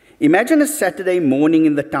 Imagine a Saturday morning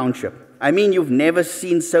in the township. I mean, you've never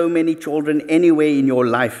seen so many children anywhere in your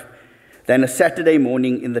life than a Saturday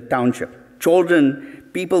morning in the township. Children,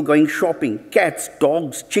 people going shopping, cats,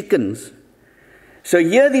 dogs, chickens. So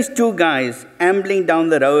here these two guys ambling down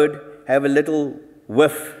the road have a little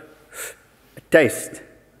whiff, a taste.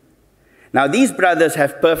 Now these brothers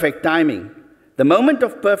have perfect timing. The moment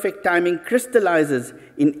of perfect timing crystallizes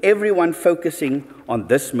in everyone focusing on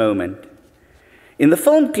this moment. In the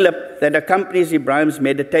film clip that accompanies Ibrahim's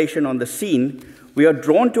meditation on the scene, we are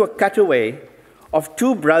drawn to a cutaway of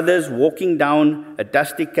two brothers walking down a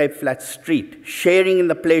dusty Cape Flats street, sharing in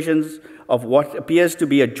the pleasures of what appears to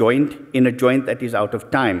be a joint in a joint that is out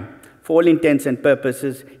of time, for all intents and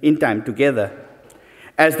purposes, in time together.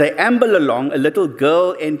 As they amble along, a little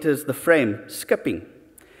girl enters the frame, skipping,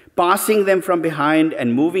 passing them from behind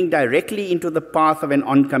and moving directly into the path of an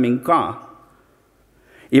oncoming car.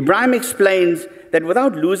 Ibrahim explains that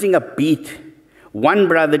without losing a beat, one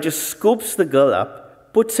brother just scoops the girl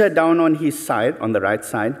up, puts her down on his side, on the right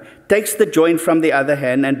side, takes the joint from the other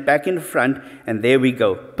hand and back in front, and there we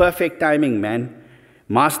go. Perfect timing, man.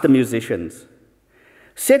 Master musicians.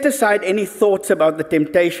 Set aside any thoughts about the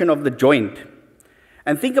temptation of the joint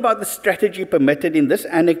and think about the strategy permitted in this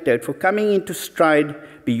anecdote for coming into stride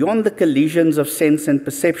beyond the collisions of sense and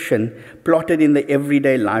perception plotted in the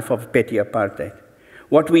everyday life of petty apartheid.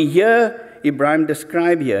 What we hear Ibrahim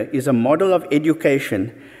describe here is a model of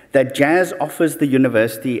education that jazz offers the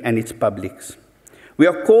university and its publics. We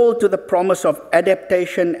are called to the promise of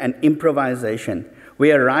adaptation and improvisation,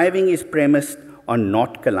 where arriving is premised on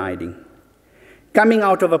not colliding. Coming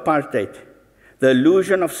out of apartheid, the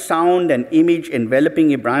illusion of sound and image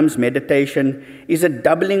enveloping Ibrahim's meditation is a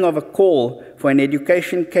doubling of a call for an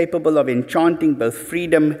education capable of enchanting both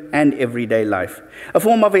freedom and everyday life, a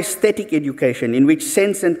form of aesthetic education in which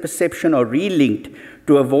sense and perception are relinked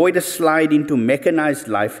to avoid a slide into mechanized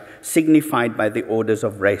life signified by the orders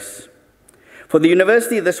of race. For the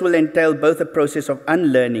university, this will entail both a process of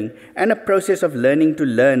unlearning and a process of learning to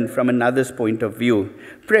learn from another's point of view,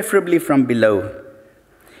 preferably from below.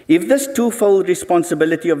 In this twofold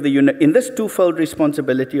responsibility of the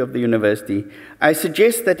university, I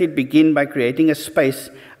suggest that it begin by creating a space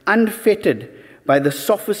unfettered by the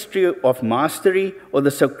sophistry of mastery or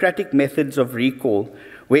the Socratic methods of recall,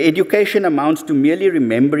 where education amounts to merely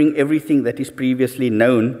remembering everything that is previously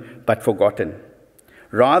known but forgotten.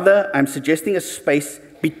 Rather, I'm suggesting a space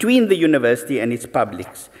between the university and its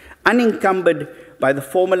publics, unencumbered by the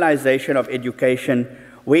formalization of education,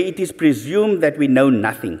 where it is presumed that we know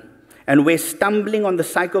nothing, and where stumbling on the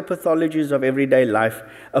psychopathologies of everyday life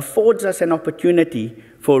affords us an opportunity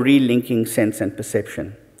for relinking sense and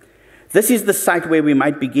perception. This is the site where we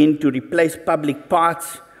might begin to replace public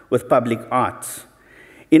parts with public arts,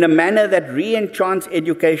 in a manner that re-enchants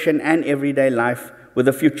education and everyday life with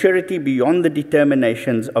a futurity beyond the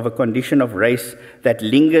determinations of a condition of race that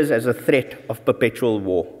lingers as a threat of perpetual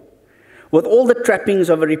war. With all the trappings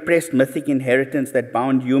of a repressed mythic inheritance that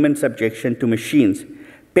bound human subjection to machines,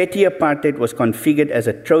 petty apartheid was configured as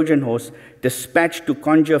a Trojan horse dispatched to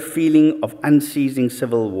conjure a feeling of unceasing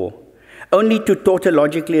civil war, only to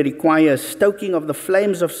tautologically require a stoking of the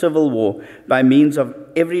flames of civil war by means of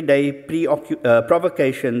everyday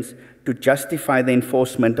provocations to justify the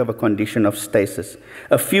enforcement of a condition of stasis,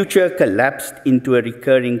 a future collapsed into a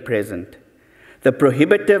recurring present. The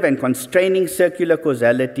prohibitive and constraining circular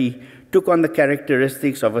causality took on the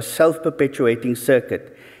characteristics of a self-perpetuating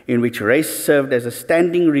circuit in which race served as a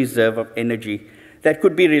standing reserve of energy that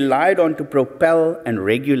could be relied on to propel and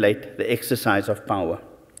regulate the exercise of power.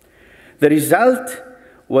 The result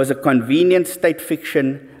was a convenient state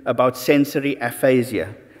fiction about sensory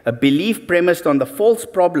aphasia, a belief premised on the false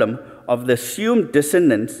problem of the assumed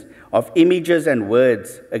dissonance of images and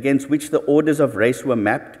words against which the orders of race were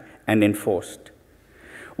mapped and enforced.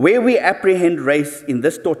 Where we apprehend race in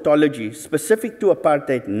this tautology specific to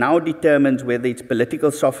apartheid now determines whether its political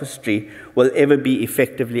sophistry will ever be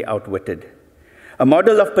effectively outwitted. A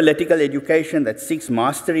model of political education that seeks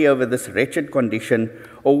mastery over this wretched condition,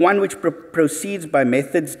 or one which proceeds by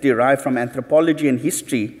methods derived from anthropology and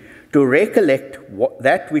history to recollect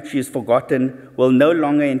that which is forgotten, will no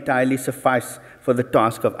longer entirely suffice for the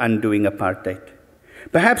task of undoing apartheid.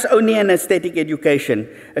 Perhaps only an aesthetic education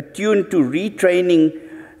attuned to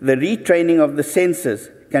the retraining of the senses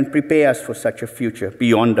can prepare us for such a future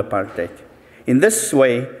beyond apartheid. In this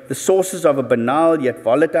way, the sources of a banal yet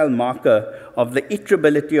volatile marker of the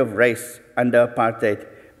iterability of race under apartheid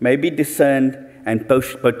may be discerned and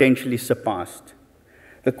potentially surpassed.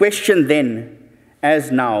 The question then,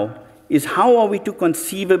 as now, is how are we to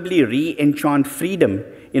conceivably re-enchant freedom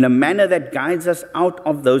in a manner that guides us out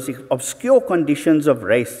of those obscure conditions of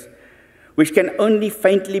race, which can only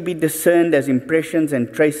faintly be discerned as impressions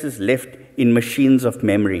and traces left in machines of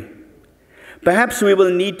memory. Perhaps we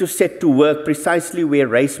will need to set to work precisely where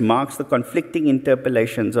race marks the conflicting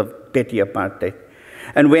interpolations of petty apartheid,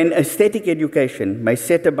 and when aesthetic education may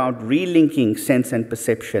set about relinking sense and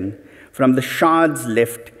perception from the shards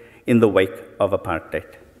left in the wake of apartheid.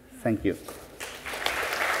 Thank you.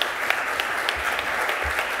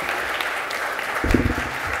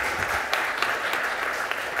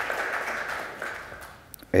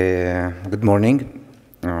 Good morning.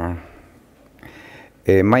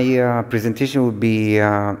 My presentation will be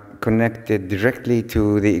connected directly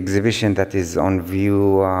to the exhibition that is on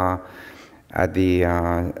view at the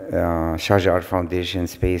Sharjah Art Foundation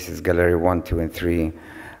Spaces, Gallery 1, 2, and 3,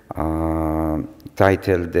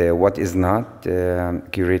 titled What Is Not,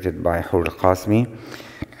 curated by Hur Qasmi.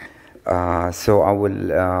 So I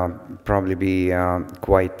will probably be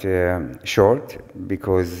quite short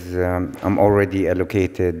because I'm already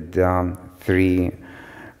allocated 3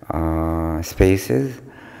 spaces,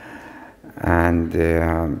 and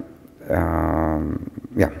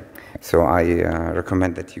yeah, so I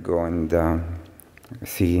recommend that you go and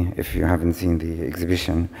see if you haven't seen the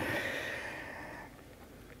exhibition.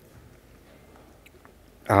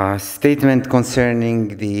 Statement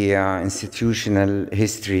concerning the institutional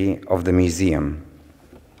history of the museum.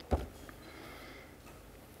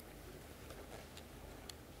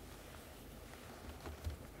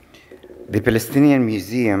 The Palestinian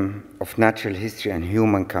Museum of Natural History and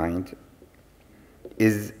Humankind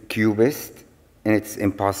is cubist in its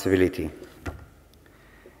impossibility.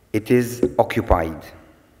 It is occupied,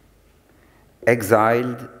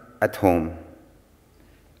 exiled at home,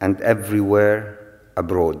 and everywhere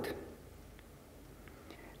abroad.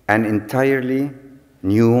 An entirely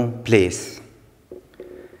new place.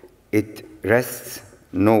 It rests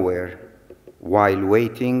nowhere while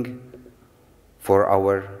waiting for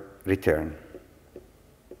our return.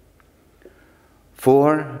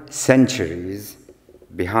 4 centuries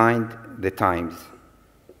behind the times,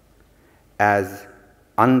 as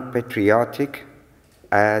unpatriotic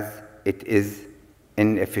as it is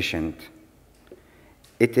inefficient.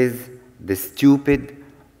 It is the stupid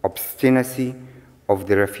obstinacy of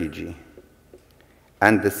the refugee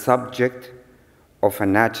and the subject of a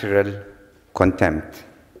natural contempt.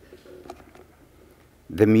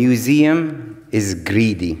 The museum is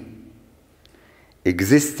greedy,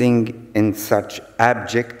 existing in such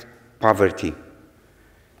abject poverty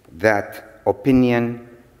that opinion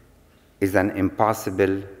is an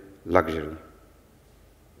impossible luxury.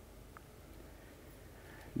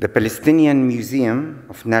 The Palestinian Museum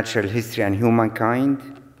of Natural History and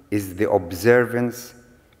Humankind is the observance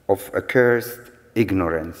of accursed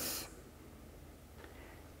ignorance,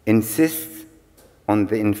 insists on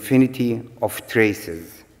the infinity of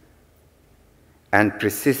traces, and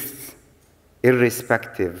persists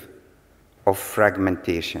irrespective of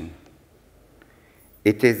fragmentation.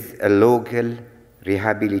 It is a local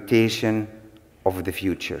rehabilitation of the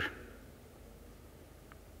future.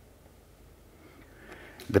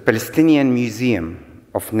 The Palestinian Museum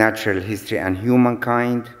of Natural History and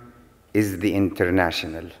Humankind is the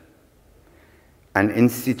international, an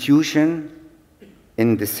institution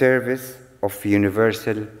in the service of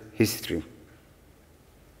universal history.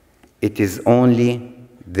 It is only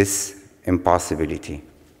this impossibility.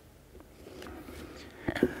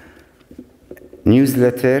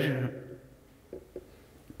 Newsletter,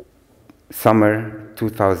 summer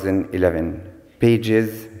 2011,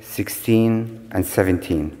 pages 16 and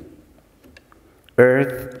 17.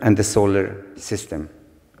 Earth and the solar system.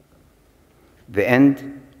 The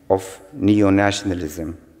end of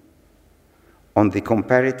neo-nationalism. On the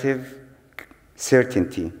comparative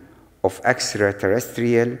certainty of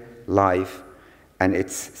extraterrestrial life and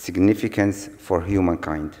its significance for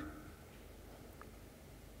humankind.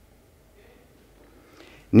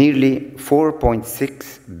 Nearly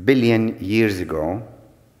 4.6 billion years ago,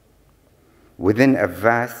 within a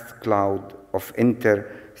vast cloud of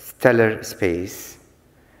interstellar space,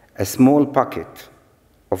 a small pocket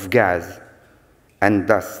of gas and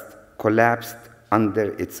dust collapsed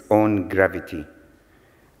under its own gravity,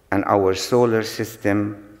 and our solar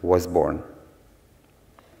system was born.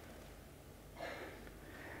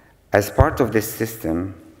 As part of this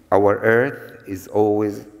system, our Earth is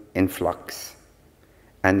always in flux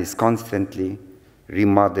and is constantly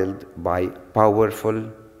remodeled by powerful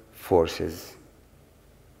forces.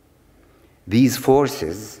 These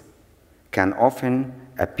forces can often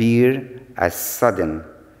appear as sudden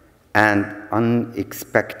and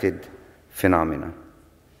unexpected phenomena.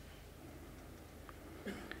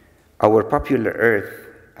 Our popular Earth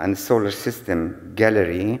and Solar System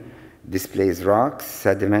gallery displays rocks,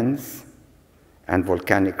 sediments, and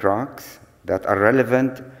volcanic rocks that are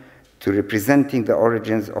relevant to representing the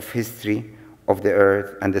origins of history of the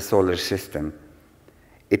Earth and the Solar System.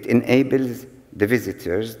 It enables the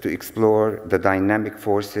visitors to explore the dynamic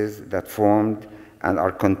forces that formed and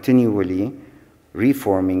are continually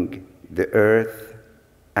reforming the Earth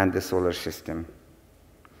and the Solar System.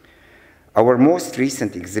 Our most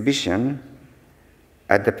recent exhibition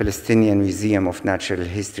at the Palestinian Museum of Natural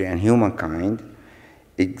History and Humankind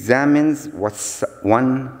examines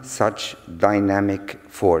one such dynamic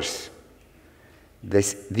force, the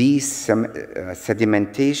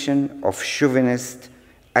sedimentation of chauvinist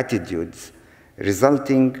attitudes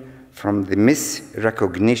resulting from the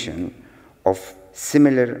misrecognition of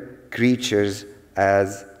similar creatures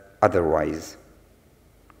as otherwise.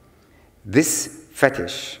 This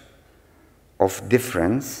fetish of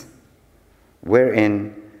difference,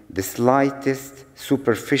 wherein the slightest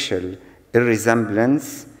superficial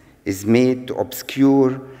irresemblance is made to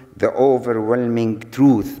obscure the overwhelming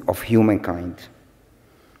truth of humankind,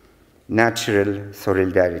 natural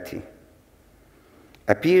solidarity,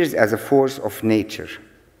 appears as a force of nature.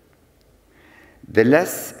 The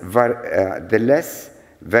less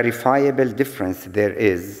verifiable difference there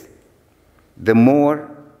is, the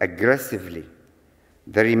more aggressively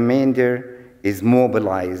the remainder is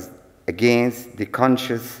mobilized against the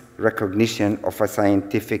conscious recognition of a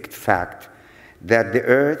scientific fact that the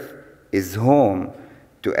Earth is home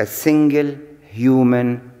to a single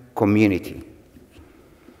human community.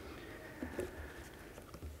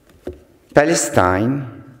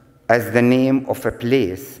 Palestine, as the name of a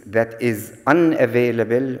place that is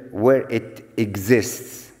unavailable where it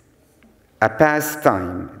exists, a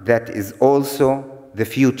pastime that is also the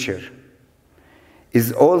future,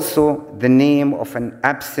 is also the name of an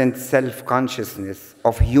absent self-consciousness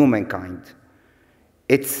of humankind,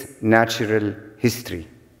 its natural history.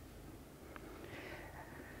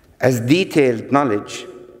 As detailed knowledge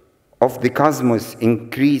of the cosmos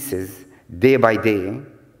increases day by day,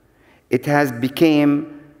 it has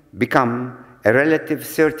become a relative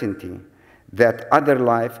certainty that other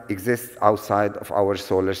life exists outside of our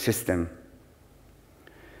solar system.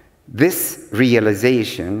 This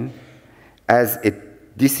realization, as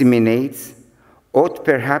it disseminates, ought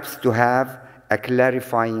perhaps to have a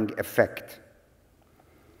clarifying effect.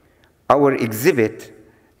 Our exhibit,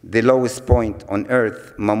 The Lowest Point on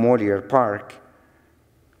Earth Memorial Park,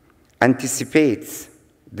 anticipates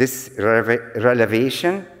this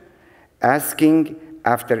revelation, asking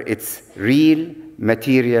after its real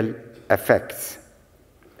material effects.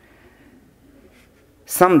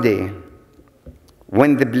 Someday,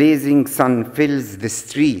 when the blazing sun fills the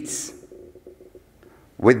streets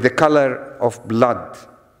with the color of blood,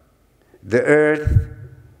 the earth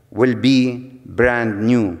will be brand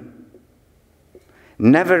new.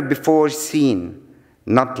 Never before seen,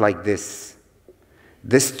 not like this.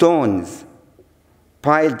 The stones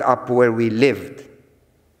piled up where we lived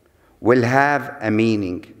will have a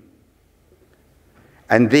meaning,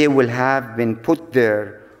 and they will have been put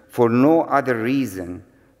there for no other reason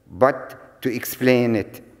but to explain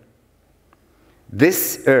it.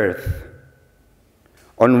 This earth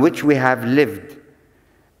on which we have lived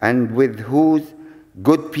and with whose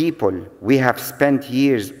good people we have spent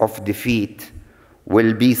years of defeat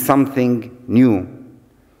will be something new.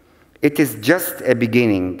 It is just a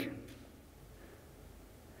beginning.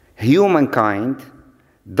 Humankind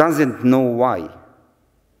doesn't know why.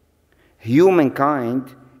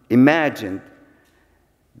 Humankind imagined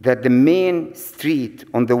that the main street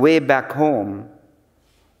on the way back home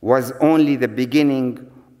was only the beginning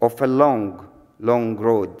of a long, long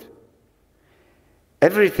road.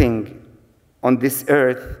 Everything on this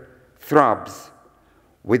earth throbs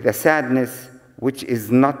with a sadness which is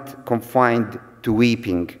not confined to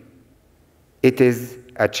weeping. It is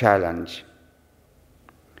a challenge.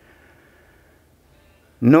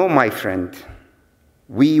 No, my friend,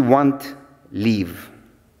 we won't leave,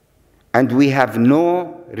 and we have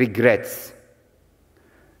no regrets.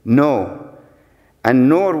 No, and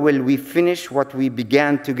nor will we finish what we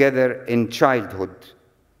began together in childhood.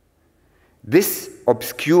 This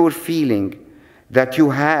obscure feeling that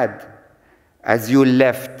you had as you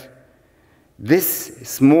left, this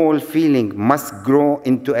small feeling must grow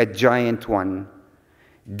into a giant one,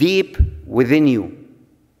 deep within you.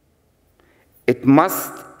 It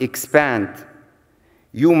must expand.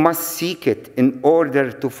 You must seek it in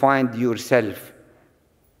order to find yourself.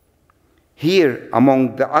 Here,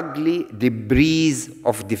 among the ugly debris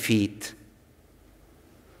of defeat,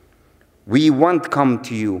 we won't come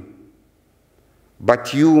to you,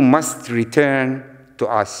 but you must return to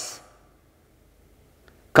us.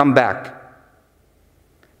 Come back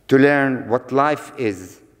to learn what life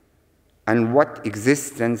is and what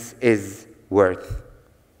existence is worth.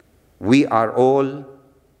 We are all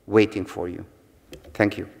waiting for you.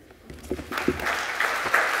 Thank you.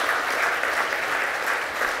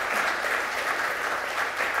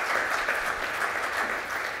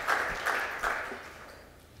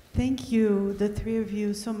 Thank you, the three of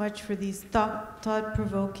you, so much for these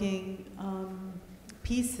thought-provoking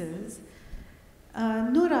pieces.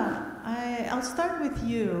 Noura, I'll start with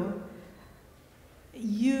you.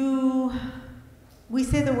 We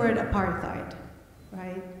say the word apartheid,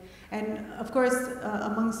 right? And of course,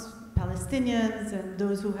 amongst Palestinians and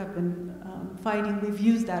those who have been fighting, we've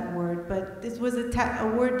used that word, but this was a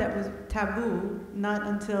word that was taboo, not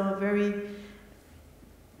until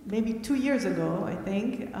maybe 2 years ago, I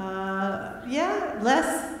think. Yeah,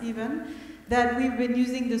 less even, that we've been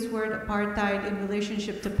using this word apartheid in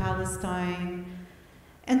relationship to Palestine.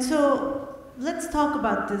 And so let's talk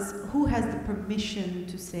about this. Who has the permission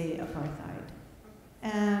to say apartheid?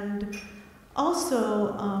 And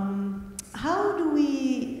also, how do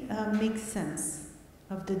we make sense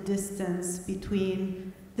of the distance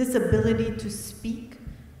between this ability to speak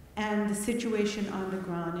and the situation on the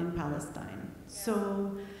ground in Palestine?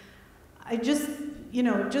 So I just,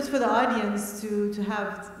 just for the audience to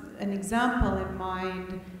have an example in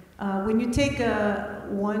mind, when you take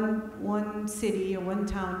one city or one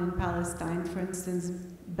town in Palestine, for instance,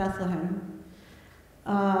 Bethlehem,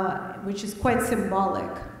 which is quite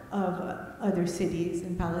symbolic of other cities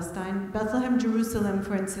in Palestine. Bethlehem, Jerusalem,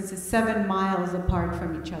 for instance, is 7 miles apart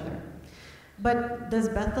from each other. But does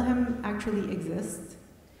Bethlehem actually exist?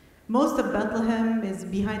 Most of Bethlehem is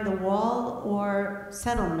behind the wall, or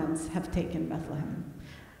settlements have taken Bethlehem.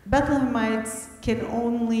 Bethlehemites can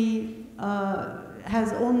only,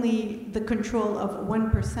 has only the control of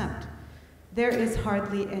 1%. There is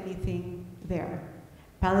hardly anything there.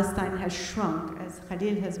 Palestine has shrunk, as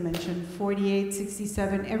Khalil has mentioned, 48,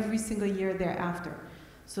 67, every single year thereafter.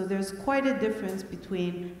 So there's quite a difference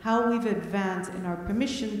between how we've advanced in our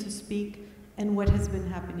permission to speak and what has been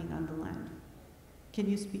happening on the land. Can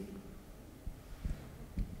you speak?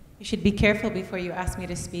 You should be careful before you ask me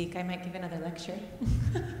to speak. I might give another lecture.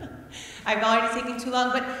 I've already taken too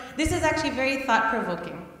long, but this is actually very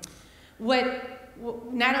thought-provoking.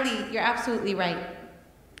 Nathalie, you're absolutely right.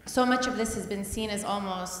 So much of this has been seen as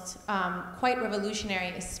almost quite revolutionary,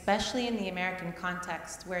 especially in the American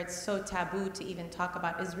context, where it's so taboo to even talk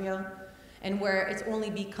about Israel, and where it's only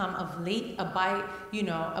become of late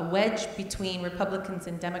a wedge between Republicans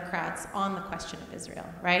and Democrats on the question of Israel,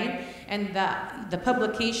 right? And the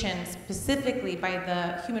publication, specifically by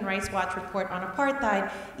the Human Rights Watch report on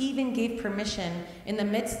apartheid, even gave permission in the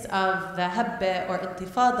midst of the Habbe or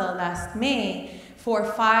Intifada last May for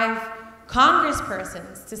 5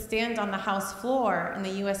 congresspersons to stand on the House floor in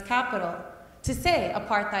the US Capitol to say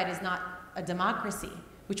apartheid is not a democracy,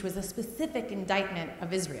 which was a specific indictment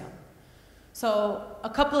of Israel. So a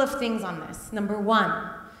couple of things on this. Number one,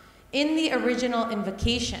 in the original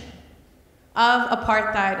invocation of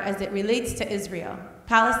apartheid as it relates to Israel,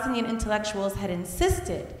 Palestinian intellectuals had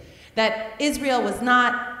insisted that Israel was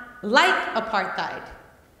not like apartheid,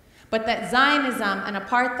 but that Zionism and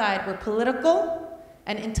apartheid were political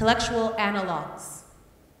and intellectual analogs.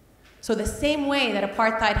 So the same way that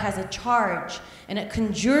apartheid has a charge and it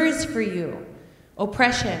conjures for you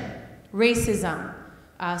oppression, racism,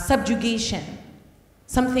 subjugation,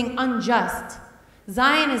 something unjust,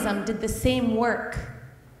 Zionism did the same work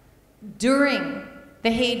during the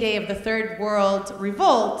heyday of the Third World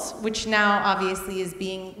Revolt, which now obviously is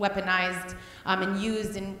being weaponized and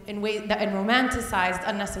used in ways that, and romanticized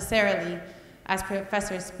unnecessarily, as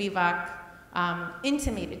Professor Spivak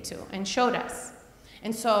intimated to and showed us.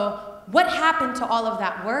 And so what happened to all of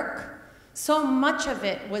that work? So much of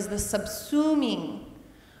it was the subsuming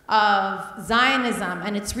of Zionism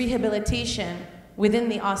and its rehabilitation within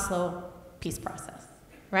the Oslo peace process,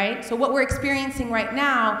 right? So what we're experiencing right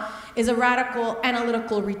now is a radical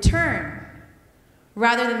analytical return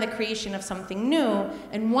rather than the creation of something new,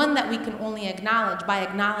 and one that we can only acknowledge by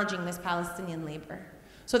acknowledging this Palestinian labor.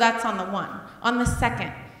 So that's on the one. On the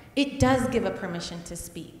second, it does give a permission to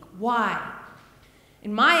speak. Why?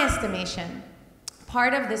 In my estimation,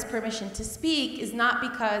 part of this permission to speak is not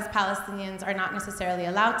because Palestinians are not necessarily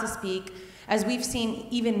allowed to speak, as we've seen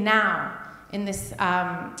even now in this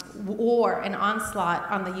war and onslaught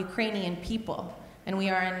on the Ukrainian people. And we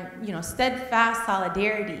are in steadfast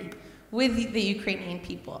solidarity with the Ukrainian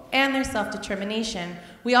people and their self-determination.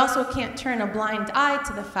 We also can't turn a blind eye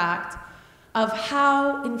to the fact of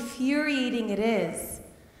how infuriating it is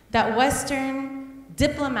that Western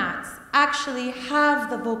diplomats actually have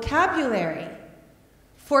the vocabulary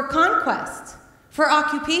for conquest, for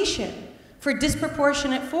occupation, for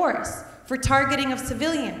disproportionate force, for targeting of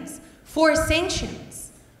civilians, for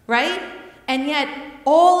sanctions, right? And yet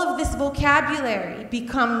all of this vocabulary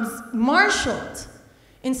becomes marshaled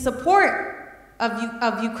in support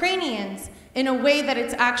of Ukrainians in a way that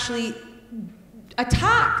it's actually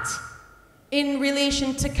attacked in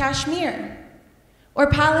relation to Kashmir or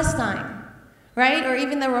Palestine, right? Or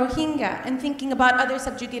even the Rohingya, and thinking about other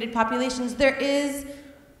subjugated populations. There is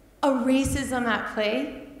a racism at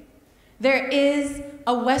play. There is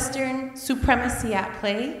a Western supremacy at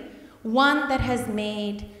play, one that has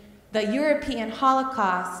made the European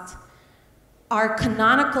Holocaust our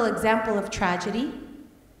canonical example of tragedy,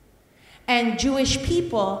 and Jewish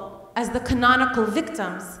people as the canonical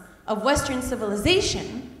victims of Western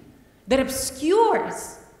civilization that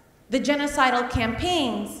obscures the genocidal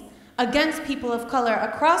campaigns against people of color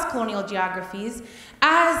across colonial geographies,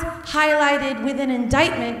 as highlighted with an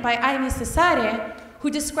indictment by Aimé Césaire, who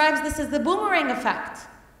describes this as the boomerang effect.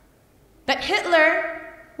 That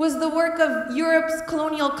Hitler was the work of Europe's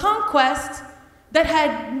colonial conquest that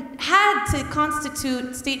had to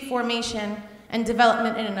constitute state formation and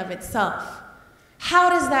development in and of itself. How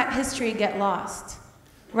does that history get lost,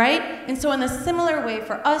 right? And so in a similar way,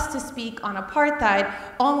 for us to speak on apartheid,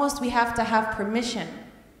 almost we have to have permission,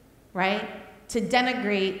 right, to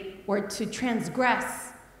denigrate or to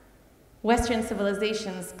transgress Western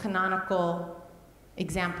civilization's canonical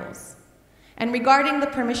examples. And regarding the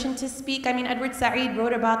permission to speak, I mean, Edward Said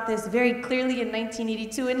wrote about this very clearly in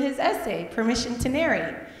 1982 in his essay, Permission to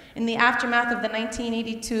Narrate, in the aftermath of the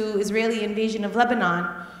 1982 Israeli invasion of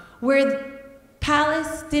Lebanon, where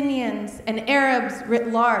Palestinians and Arabs writ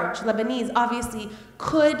large, Lebanese obviously,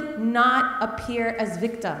 could not appear as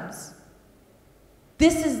victims.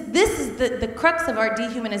 This is the crux of our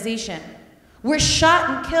dehumanization. We're shot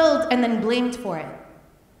and killed and then blamed for it.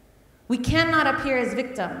 We cannot appear as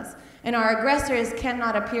victims, and our aggressors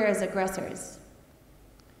cannot appear as aggressors.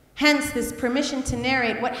 Hence, this permission to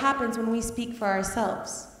narrate what happens when we speak for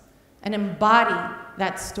ourselves and embody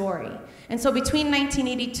that story. And so between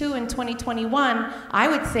 1982 and 2021, I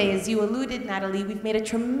would say, as you alluded, Nathalie, we've made a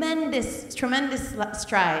tremendous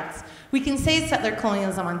strides. We can say settler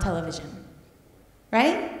colonialism on television,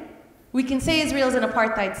 right? We can say Israel's an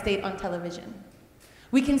apartheid state on television.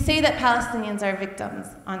 We can say that Palestinians are victims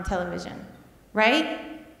on television, right?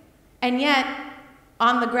 And yet,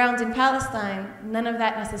 on the ground in Palestine, none of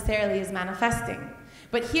that necessarily is manifesting.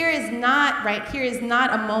 But here is not, right, here is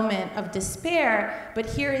not a moment of despair, but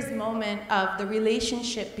here is a moment of the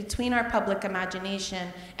relationship between our public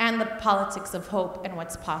imagination and the politics of hope and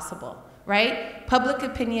what's possible, right? Public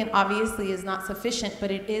opinion obviously is not sufficient,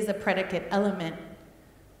 but it is a predicate element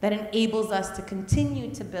that enables us to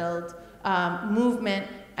continue to build movement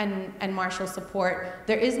and martial support.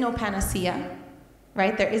 There is no panacea,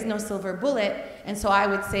 right? There is no silver bullet, and so I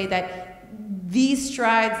would say that these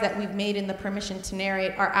strides that we've made in the permission to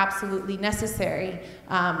narrate are absolutely necessary,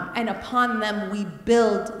 and upon them we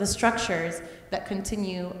build the structures that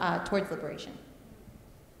continue towards liberation.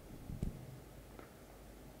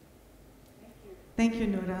 Thank you,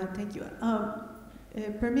 Noura. Thank you.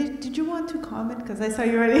 Premesh, did you want to comment? Because I saw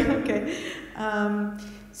you already. Okay.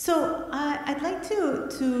 So I'd like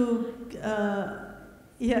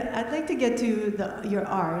I'd like to get to your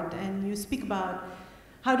art, and you speak about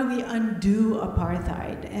how do we undo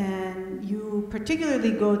apartheid, and you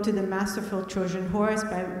particularly go to the masterful Trojan Horse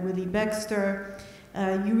by Willie Baxter.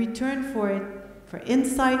 You return for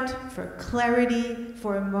insight, for clarity,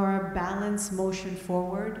 for a more balanced motion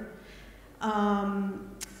forward.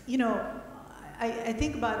 You know, I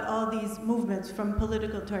think about all these movements from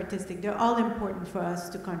political to artistic. They're all important for us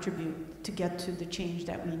to contribute to get to the change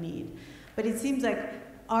that we need. But it seems like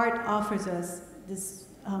art offers us this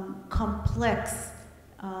complex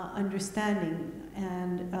understanding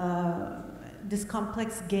and this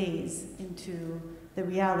complex gaze into the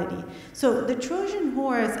reality. So the Trojan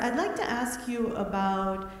Horse, I'd like to ask you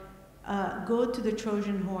about go to the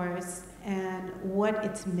Trojan Horse and what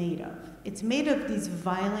it's made of. It's made of these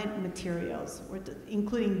violent materials,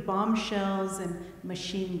 including bombshells and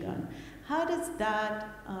machine gun. How does that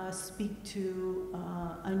speak to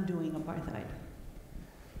undoing apartheid?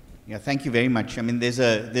 Yeah, thank you very much. I mean, there's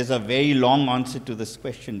a very long answer to this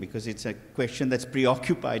question because it's a question that's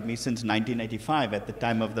preoccupied me since 1985 at the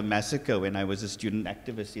time of the massacre when I was a student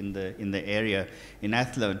activist in the area in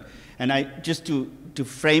Athlone. And just to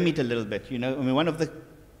frame it a little bit, you know, I mean, one of the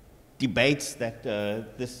debates that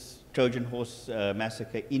this Trojan Horse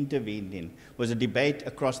massacre intervened in was a debate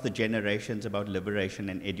across the generations about liberation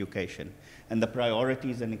and education and the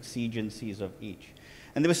priorities and exigencies of each.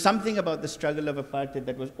 And there was something about the struggle of apartheid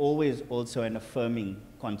that was always also an affirming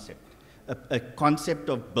concept, a concept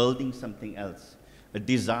of building something else, a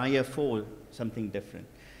desire for something different.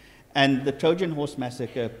 And the Trojan Horse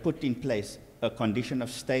massacre put in place a condition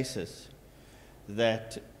of stasis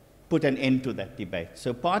that put an end to that debate.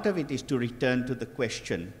 So part of it is to return to the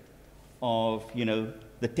question of, you know,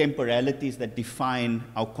 the temporalities that define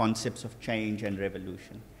our concepts of change and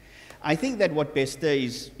revolution. I think that what Baxter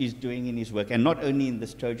is doing in his work, and not only in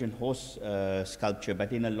this Trojan Horse sculpture,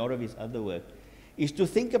 but in a lot of his other work, is to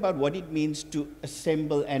think about what it means to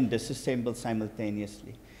assemble and disassemble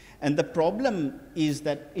simultaneously. And the problem is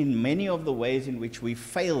that in many of the ways in which we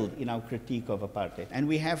failed in our critique of apartheid, and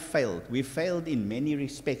we have failed, we failed in many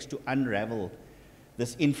respects to unravel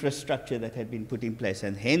this infrastructure that had been put in place,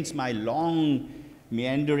 and hence my long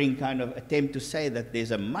meandering kind of attempt to say that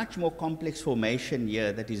there's a much more complex formation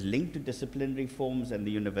here that is linked to disciplinary forms and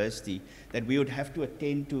the university that we would have to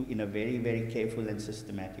attend to in a very, very careful and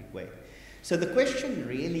systematic way. So the question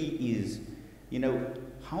really is, you know,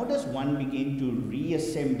 how does one begin to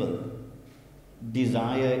reassemble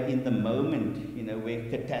desire in the moment, you know, where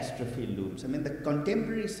catastrophe looms? I mean, the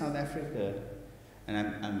contemporary South Africa,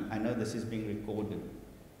 and I know this is being recorded,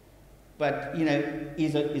 but, you know,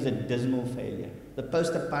 is a dismal failure. The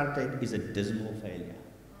post-apartheid is a dismal failure.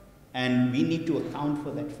 And we need to account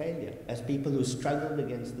for that failure as people who struggled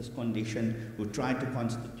against this condition, who tried to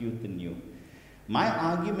constitute the new. My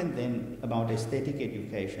argument then about aesthetic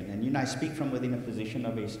education, and I speak from within a position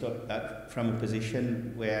of from a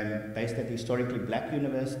position where I'm based at a historically black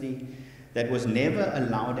university that was never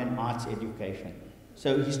allowed an arts education.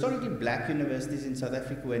 So historically black universities in South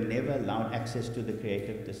Africa were never allowed access to the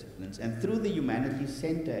creative disciplines. And through the Humanities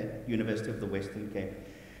Center at University of the Western Cape,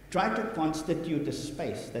 tried to constitute a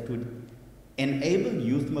space that would enable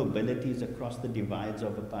youth mobilities across the divides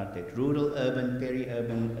of apartheid, rural, urban,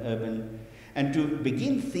 peri-urban, urban, and to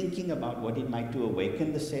begin thinking about what it might to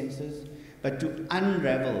awaken the senses, but to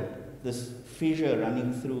unravel this fissure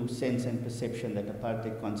running through sense and perception that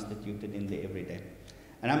apartheid constituted in the everyday.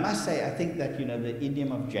 And I must say, I think that, the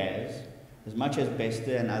idiom of jazz, as much as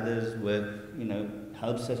Bester and others work,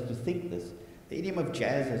 helps us to think this, the idiom of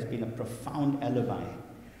jazz has been a profound alibi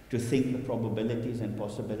to think the probabilities and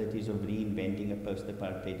possibilities of reinventing a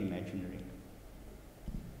post-apartheid imaginary.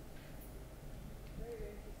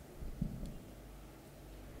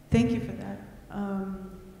 Thank you for that.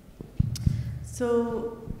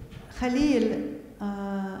 So, Khalil,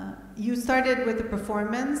 you started with a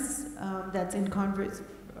performance that's in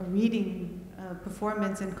reading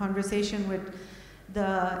performance in conversation with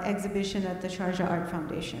the exhibition at the Sharjah Art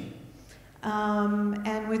Foundation.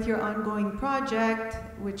 And with your ongoing project,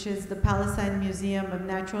 which is the Palestine Museum of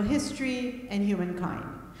Natural History and Humankind.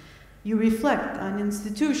 You reflect on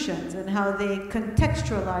institutions and how they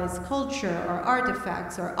contextualize culture or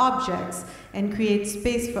artifacts or objects and create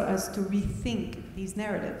space for us to rethink these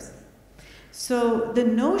narratives. So the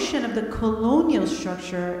notion of the colonial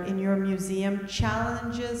structure in your museum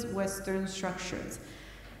challenges Western structures.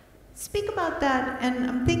 Speak about that, and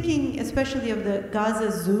I'm thinking especially of the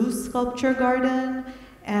Gaza Zoo Sculpture Garden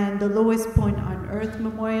and the Lowest Point on Earth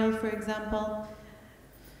Memorial, for example.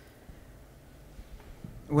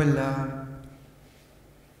 Well,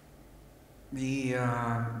 the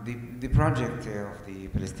project of the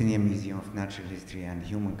Palestinian Museum of Natural History and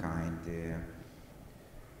Humankind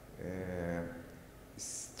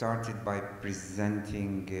started by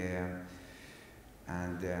presenting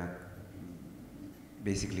and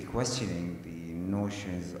basically questioning the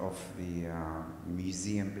notions of the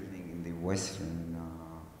museum building in the Western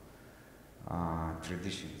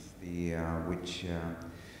traditions, which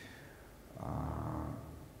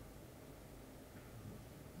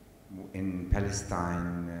in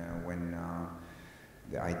Palestine, when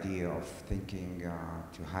the idea of thinking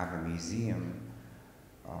to have a museum,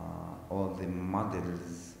 all the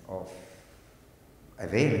models of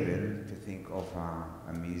available to think of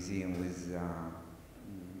a museum was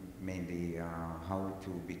mainly how to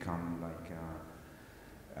become like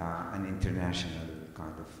an international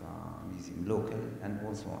kind of museum, local and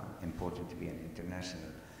also important to be an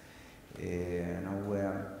international.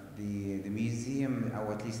 The museum,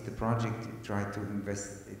 or at least the project, tried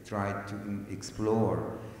to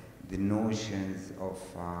explore the notions of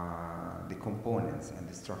the components and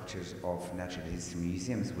the structures of natural history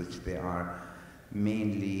museums, which they are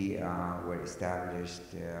mainly were established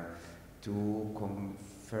to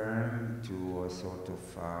confirm, to sort of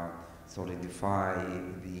solidify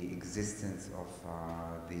the existence of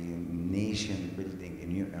the nation building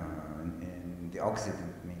in the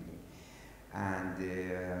Occident mainly. And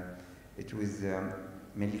it was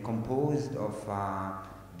mainly composed of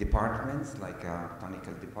departments like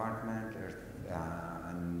botanical department, Earth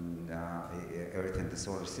and the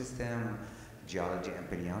solar system, geology and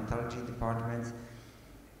paleontology departments,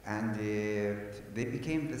 and they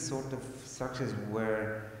became the sort of structures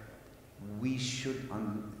where we should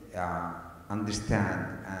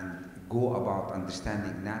understand and go about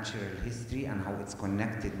understanding natural history and how it's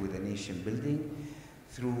connected with the nation building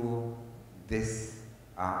through this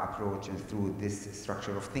approach and through this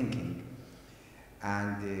structure of thinking.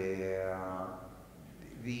 And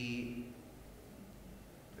the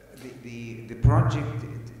project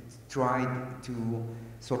tried to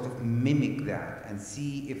sort of mimic that and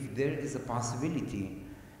see if there is a possibility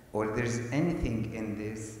or there's anything in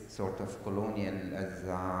this sort of colonial, as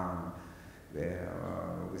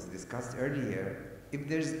was discussed earlier, if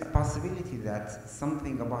there's a possibility that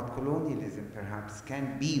something about colonialism perhaps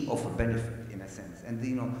can be of a benefit in a sense. And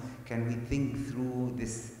can we think through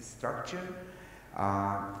this structure,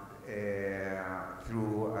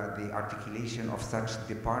 through the articulation of such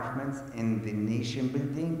departments in the nation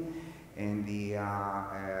building, in the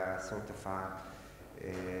sort of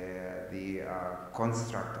the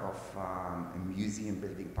construct of museum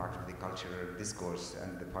building, part of the cultural discourse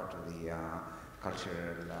and the part of the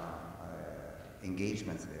cultural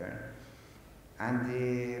engagements there. And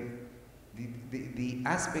the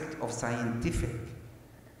aspect of scientific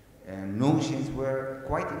notions were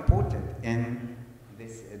quite important in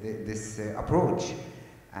this approach.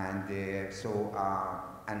 And so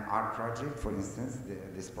an art project, for instance,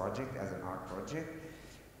 this project as an art project,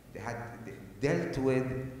 had dealt with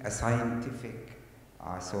a scientific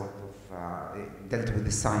dealt with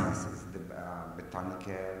the sciences, the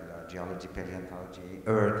botanical, geology, paleontology,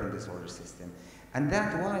 Earth and the solar system. And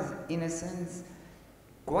that was, in a sense,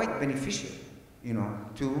 quite beneficial, you know,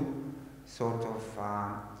 to sort of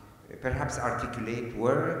perhaps articulate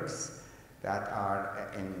works that are,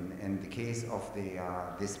 in the case of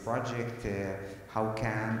this project, how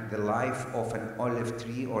can the life of an olive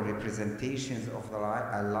tree or representations of the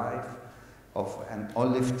life of an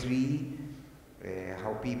olive tree,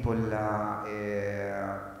 how people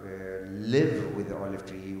live with the olive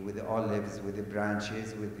tree, with the olives, with the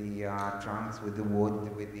branches, with the trunks, with the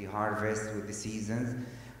wood, with the harvest, with the seasons,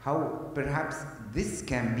 how perhaps this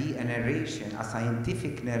can be a narration, a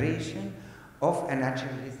scientific narration of a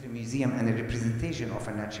natural history museum and a representation of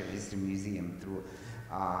a natural history museum through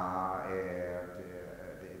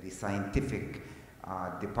the scientific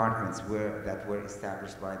departments that were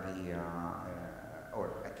established by the,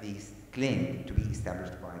 or at least claimed to be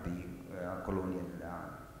established by the colonial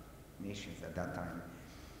nations at that time.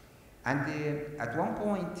 And at one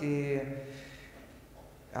point,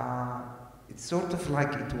 it's sort of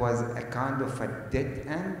like it was a kind of a dead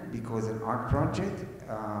end, because an art project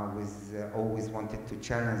was always wanted to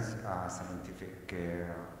challenge scientific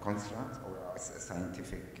constructs or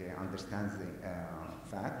scientific understands the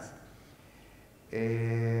facts.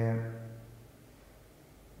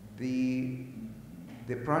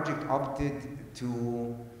 The project opted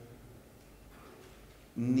to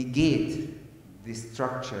negate the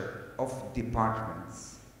structure of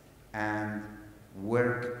departments and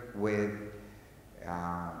work with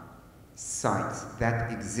sites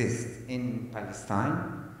that exist in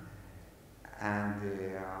Palestine and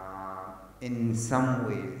in some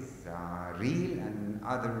ways real and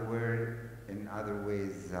in other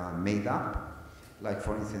ways made up. Like,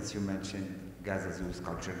 for instance, you mentioned Gaza Zoo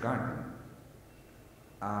Sculpture Garden.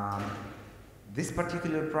 This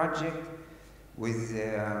particular project was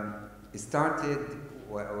started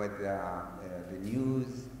with the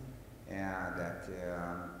news that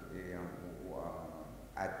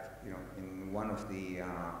in one of the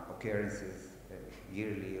occurrences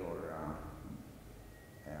yearly or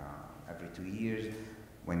every 2 years,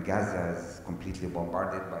 when Gaza is completely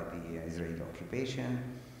bombarded by the Israeli occupation,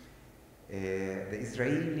 the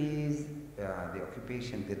Israelis, the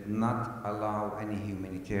occupation did not allow any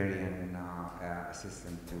humanitarian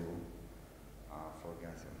assistance for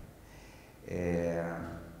Gaza.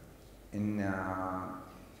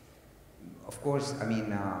 Of course, I mean,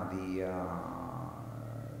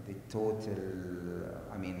 the total,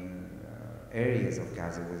 areas of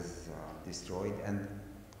Gaza was destroyed, and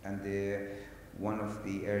one of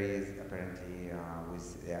the areas apparently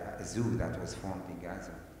was a zoo that was formed in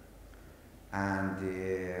Gaza. And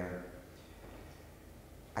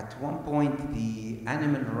at one point, the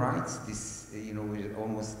animal rights, were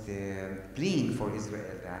almost pleading for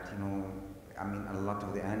Israel that, a lot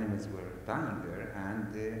of the animals were dying there,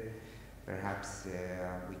 and perhaps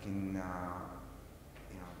we can,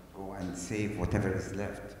 go and save whatever is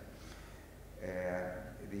left.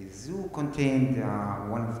 The zoo contained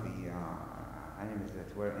one of the animals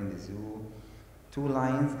that were in the zoo, 2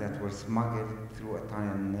 lions that were smuggled through a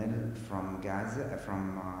tunnel from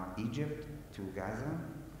Egypt to Gaza,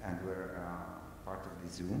 and were part of the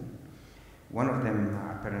zoo. One of them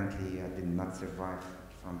apparently did not survive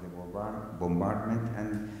from the bombardment,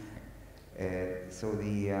 and so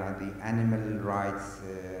the animal rights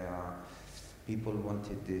people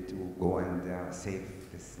wanted to go and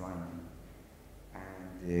save this lion.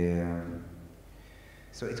 And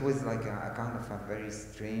so it was like a kind of a very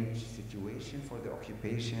strange situation for the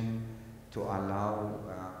occupation to allow,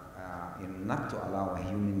 not to allow a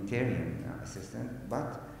humanitarian assistance,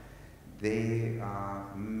 but they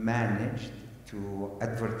managed to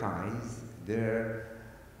advertise their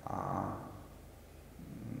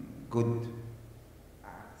good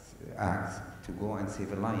acts to go and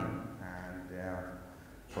save a lion. And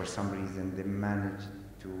for some reason, they managed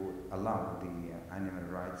to allow the animal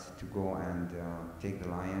rights to go and take the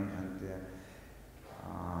lion, and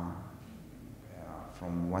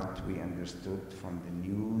from what we understood from the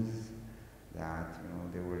news, that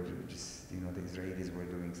they were just, the Israelis were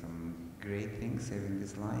doing some great things, saving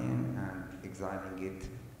this lion and exiling it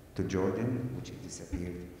to Jordan, which it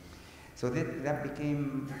disappeared. So that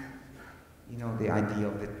became, the idea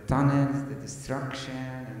of the tunnels, the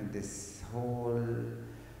destruction, and this whole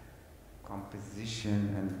composition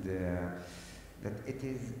and that it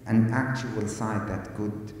is an actual site that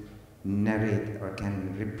could narrate or can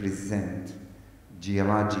represent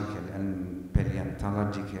geological and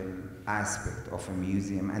paleontological aspect of a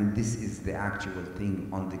museum, and this is the actual thing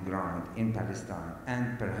on the ground in Palestine.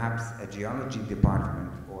 And perhaps a geology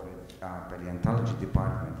department or a paleontology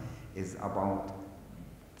department is about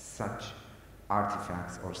such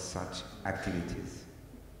artifacts or such activities.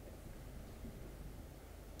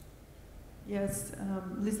 Yes,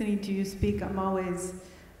 listening to you speak, I'm always,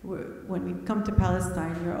 when we come to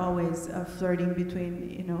Palestine, you're always flirting between,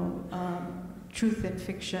 you know, truth and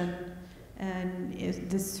fiction, and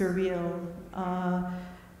this surreal.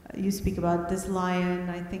 You speak about this lion.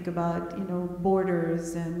 I think about, you know,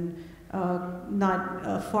 borders and not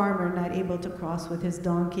a farmer not able to cross with his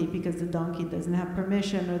donkey because the donkey doesn't have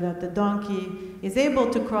permission, or that the donkey is able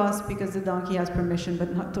to cross because the donkey has permission, but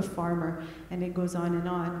not the farmer, and it goes on and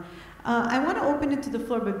on. I want to open it to the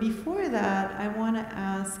floor, but before that, I want to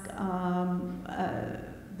ask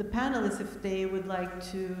the panelists if they would like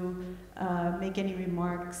to make any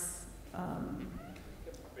remarks.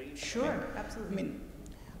 Sure, absolutely. I mean,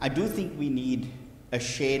 I do think we need a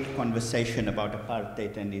shared conversation about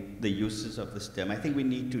apartheid and the uses of this term. I think we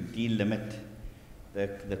need to delimit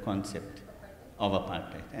the concept of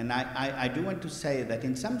apartheid. And I do want to say that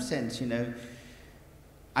in some sense, you know,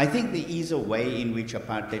 I think there is a way in which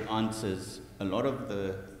apartheid answers a lot of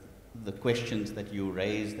the questions that you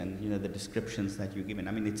raised and, you know, the descriptions that you've given.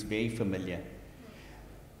 I mean, it's very familiar.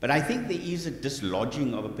 But I think there is a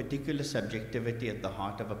dislodging of a particular subjectivity at the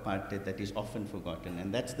heart of apartheid that is often forgotten,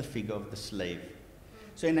 and that's the figure of the slave.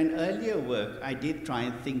 So in an earlier work, I did try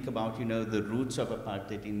and think about, you know, the roots of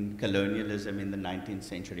apartheid in colonialism in the 19th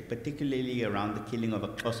century, particularly around the killing of a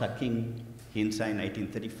Xhosa king, Hinsa, in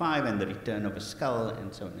 1835, and the return of a skull,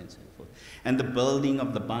 and so on and so forth. And the building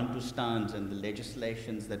of the Bantustans and the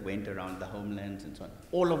legislations that went around the homelands and so on,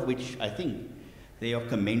 all of which I think they are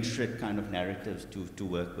commensurate kind of narratives to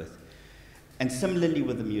work with. And similarly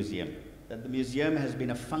with the museum, that the museum has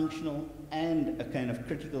been a functional and a kind of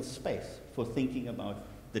critical space for thinking about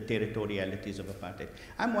the territorialities of apartheid.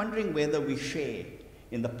 I'm wondering whether we share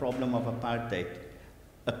in the problem of apartheid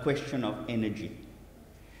a question of energy.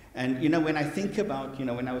 And, you know, when I think about, you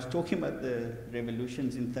know, when I was talking about the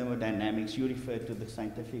revolutions in thermodynamics, you referred to the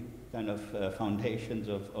scientific kind of foundations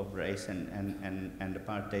of race and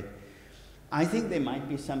apartheid. I think there might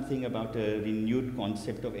be something about a renewed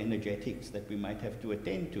concept of energetics that we might have to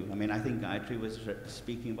attend to. I mean, I think Gayatri was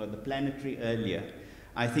speaking about the planetary earlier.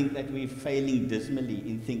 I think that we're failing dismally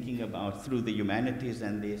in thinking about, through the humanities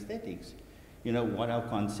and the aesthetics, you know, what our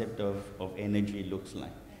concept of energy looks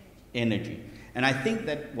like. Energy. And I think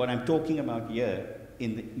that what I'm talking about here,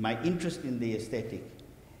 my interest in the aesthetic,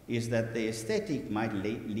 is that the aesthetic might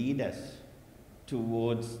lead us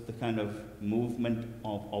towards the kind of movement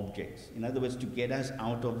of objects. In other words, to get us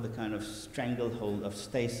out of the kind of stranglehold of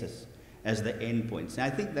stasis as the end points. And I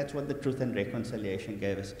think that's what the Truth and Reconciliation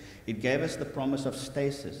gave us. It gave us the promise of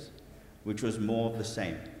stasis, which was more of the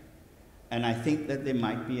same. And I think that there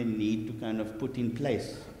might be a need to kind of put in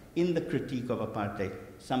place, in the critique of apartheid,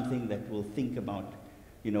 something that will think about,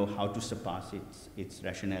 you know, how to surpass its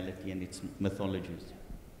rationality and its mythologies.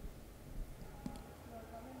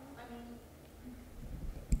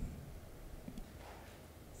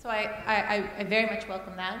 So I very much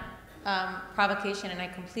welcome that provocation, and I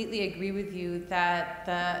completely agree with you that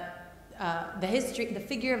the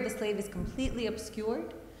figure of the slave is completely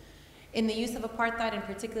obscured in the use of apartheid, and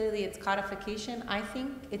particularly its codification. I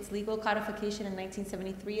think its legal codification in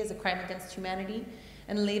 1973 as a crime against humanity,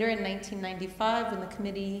 and later in 1995 when the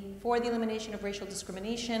Committee for the Elimination of Racial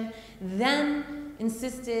Discrimination then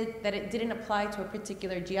insisted that it didn't apply to a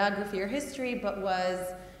particular geography or history, but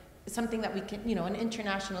was something that we can, you know, an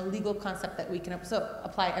international legal concept that we can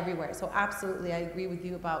apply everywhere. So absolutely, I agree with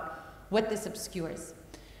you about what this obscures.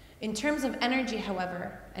 In terms of energy,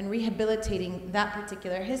 however, and rehabilitating that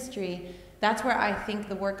particular history, that's where I think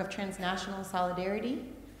the work of transnational solidarity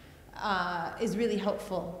is really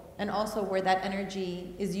helpful, and also where that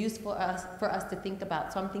energy is useful for us to think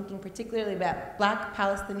about. So I'm thinking particularly about Black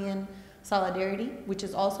Palestinian solidarity, which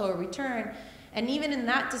is also a return. And even in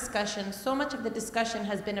that discussion, so much of the discussion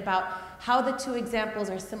has been about how the two examples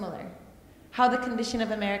are similar, how the condition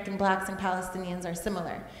of American Blacks and Palestinians are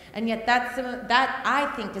similar. And yet that I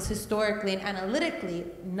think is historically and analytically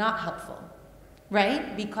not helpful,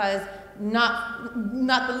 right? Because not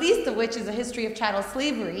the least of which is a history of chattel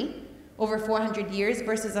slavery over 400 years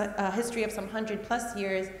versus a history of some 100+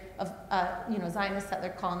 years of Zionist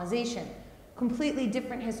settler colonization. Completely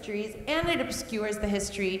different histories, and it obscures the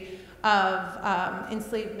history of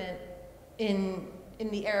enslavement in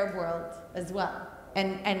the Arab world as well,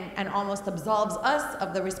 and almost absolves us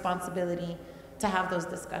of the responsibility to have those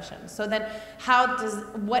discussions. So then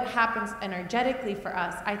what happens energetically for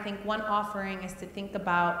us? I think one offering is to think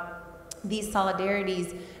about these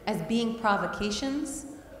solidarities as being provocations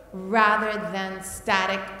rather than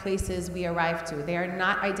static places we arrive to. They are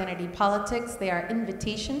not identity politics, they are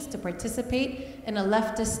invitations to participate in a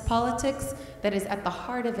leftist politics that is at the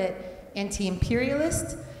heart of it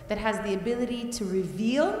anti-imperialist, that has the ability to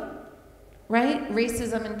reveal, right,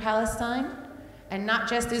 racism in Palestine, and not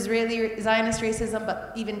just Israeli Zionist racism,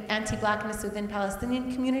 but even anti-blackness within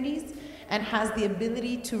Palestinian communities, and has the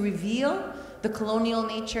ability to reveal the colonial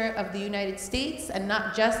nature of the United States, and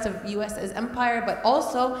not just of US as empire, but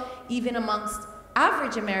also even amongst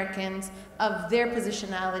average Americans of their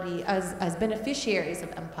positionality as beneficiaries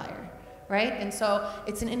of empire, right? And so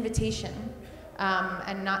it's an invitation,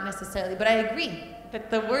 and not necessarily, but I agree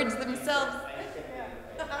that the words themselves.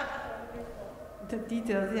 The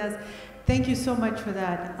details, yes. Thank you so much for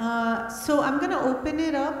that. So I'm gonna open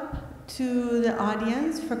it up to the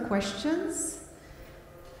audience for questions.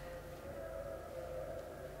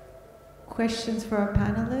 Questions for our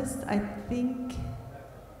panelists. I think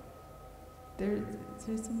there's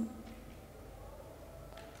some.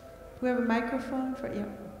 Do we have a microphone for, yeah,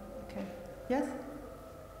 okay. Yes?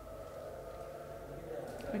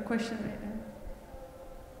 A question right now.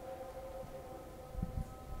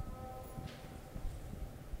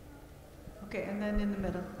 Okay, and then in the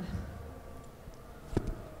middle.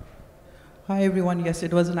 Hi everyone, yes,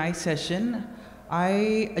 it was a nice session.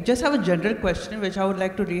 I just have a general question which I would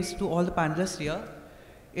like to raise to all the panelists here.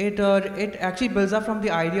 It actually builds up from the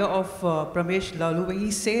idea of Premesh Lalu, where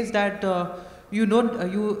he says that you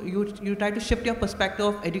try to shift your perspective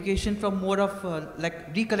of education from more of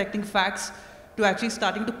like recollecting facts to actually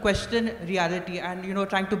starting to question reality and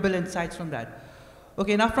trying to build insights from that.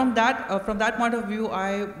 Okay, now from that point of view,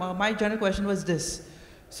 my general question was this.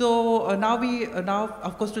 So now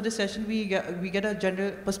of course to this session we get a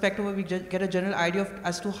general perspective, or we get a general idea of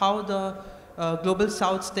as to how the global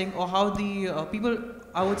Souths think, or how the people,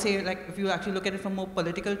 I would say, like if you actually look at it from more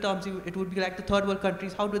political terms, it would be like the third world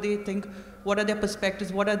countries. How do they think? What are their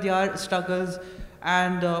perspectives? What are their struggles?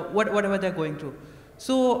 And whatever they're going through.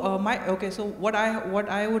 So what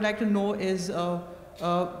I would like to know is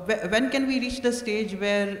when can we reach the stage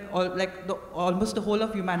where almost the whole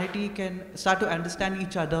of humanity can start to understand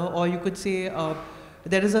each other, or you could say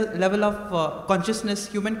there is a level of consciousness,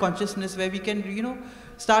 human consciousness, where we can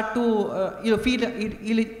start to feel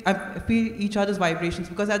each other's vibrations?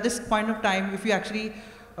 Because at this point of time, if you actually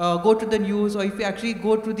go to the news, or if you actually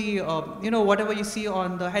go to the whatever you see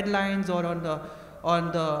on the headlines or on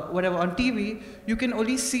TV, you can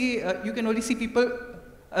only see people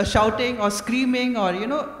shouting or screaming, or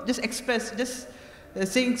just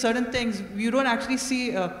saying certain things. You don't actually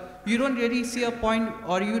see you don't really see a point,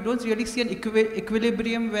 or you don't really see an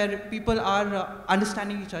equilibrium where people are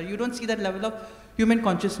understanding each other. You don't see that level of human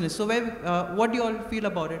consciousness. So what do you all feel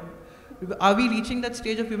about it? Are we reaching that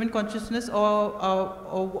stage of human consciousness, or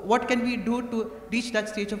what can we do to reach that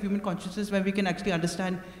stage of human consciousness when we can actually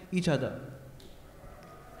understand each other?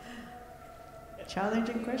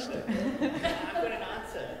 Challenging question. I've got an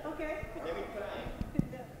answer. Okay. Let me try.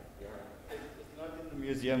 It's not in the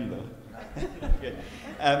museum though. Okay.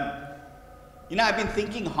 I've been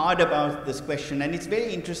thinking hard about this question, and it's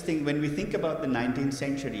very interesting when we think about the 19th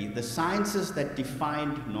century. The sciences that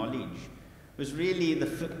defined knowledge was really the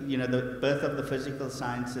birth of the physical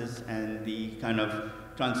sciences and the kind of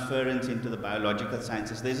transference into the biological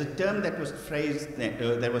sciences. There's a term that was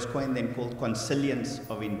that was coined then called consilience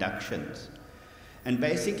of inductions. And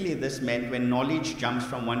basically this meant when knowledge jumps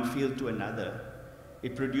from one field to another,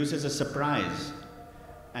 it produces a surprise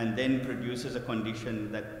and then produces a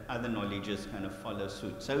condition that other knowledges kind of follow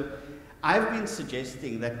suit. So I've been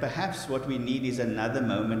suggesting that perhaps what we need is another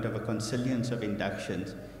moment of a consilience of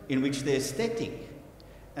inductions in which the aesthetic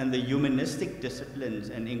and the humanistic disciplines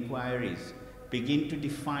and inquiries begin to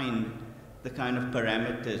define the kind of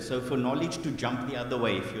parameters. So for knowledge to jump the other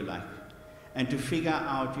way, if you like, and to figure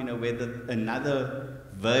out, whether another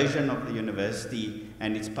version of the university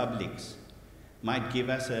and its publics might give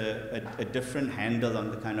us a different handle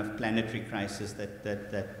on the kind of planetary crisis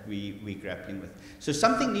that we're grappling with. So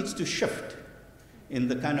something needs to shift in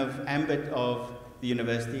the kind of ambit of the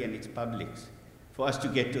university and its publics for us to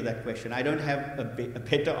get to that question. I don't have a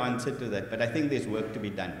better answer to that, but I think there's work to be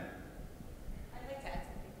done. I'd like to add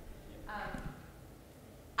something.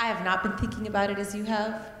 I have not been thinking about it as you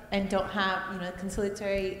have, and don't have,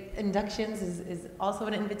 conciliatory inductions is also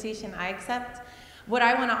an invitation I accept. What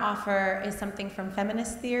I want to offer is something from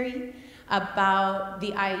feminist theory, about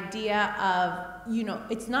the idea of,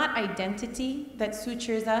 it's not identity that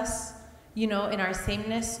sutures us, in our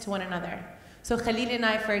sameness to one another. So Khalil and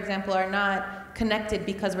I, for example, are not connected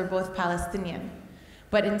because we're both Palestinian.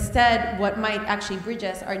 But instead, what might actually bridge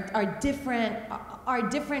us are different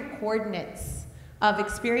coordinates of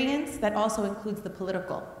experience that also includes the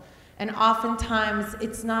political. And oftentimes,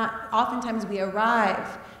 oftentimes we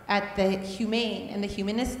arrive at the humane and the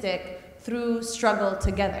humanistic through struggle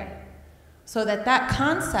together. So that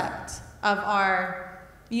concept of our,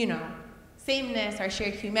 sameness, our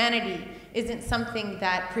shared humanity, isn't something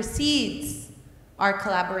that precedes our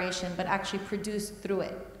collaboration, but actually produced through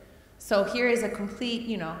it. So here is a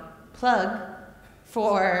complete, plug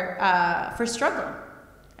for struggle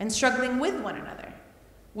and struggling with one another,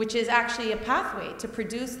 which is actually a pathway to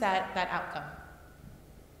produce that outcome.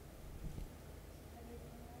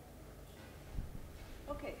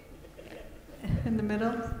 Okay. In the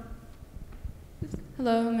middle.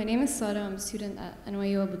 Hello, my name is Sara. I'm a student at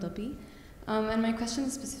NYU Abu Dhabi. And my question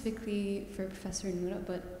is specifically for Professor Noura,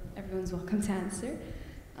 but everyone's welcome to answer.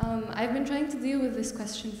 I've been trying to deal with this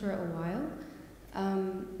question for a while.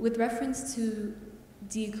 With reference to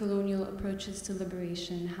decolonial approaches to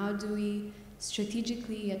liberation, how do we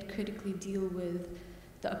strategically yet critically deal with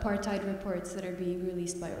the apartheid reports that are being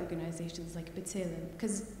released by organizations like B'Tselem?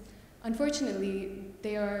 Because unfortunately,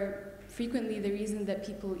 they are frequently the reason that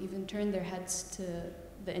people even turn their heads to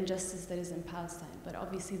the injustice that is in Palestine. But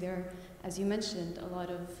obviously there are, as you mentioned, a lot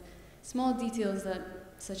of small details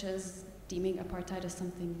such as deeming apartheid as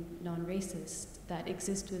something non-racist that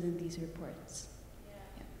exist within these reports.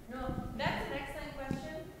 Yeah. No, that's an excellent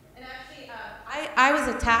question. And actually, I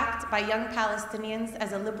was attacked by young Palestinians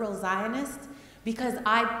as a liberal Zionist because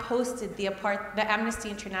I posted the Amnesty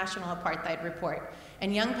International apartheid report.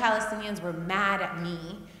 And young Palestinians were mad at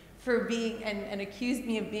me for being, and accused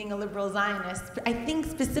me of being a liberal Zionist, I think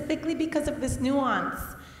specifically because of this nuance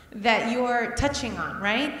that you're touching on,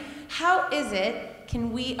 right? How is it,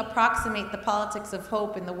 can we approximate the politics of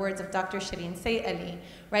hope in the words of Dr. Shireen Sayyid,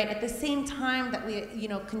 right? At the same time that we,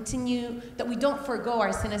 continue, that we don't forgo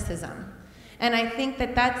our cynicism. And I think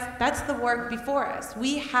that that's the work before us.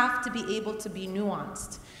 We have to be able to be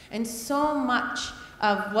nuanced. And so much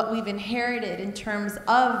of what we've inherited in terms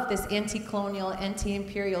of this anti-colonial,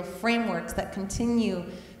 anti-imperial frameworks that continue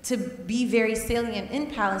to be very salient in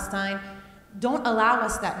Palestine don't allow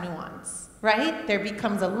us that nuance, right? There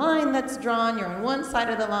becomes a line that's drawn, you're on one side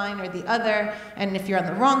of the line or the other, and if you're on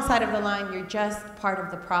the wrong side of the line, you're just part of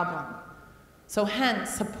the problem. So hence,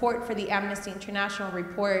 support for the Amnesty International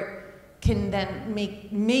report can then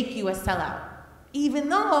make you a sellout, even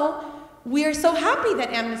though we are so happy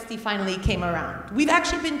that Amnesty finally came around. We've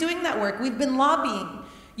actually been doing that work. We've been lobbying.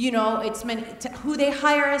 It's who they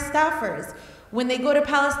hire as staffers. When they go to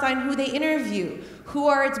Palestine, who they interview. Who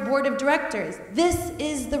are its board of directors. This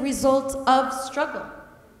is the result of struggle,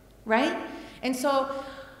 right? And so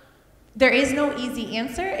there is no easy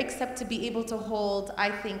answer except to be able to hold,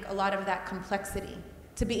 I think, a lot of that complexity.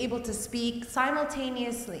 To be able to speak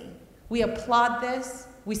simultaneously. We applaud this.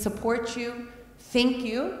 We support you. Thank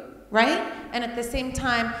you. Right? And at the same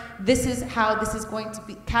time, this is how this is going to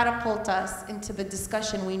catapult us into the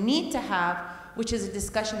discussion we need to have, which is a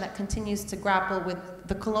discussion that continues to grapple with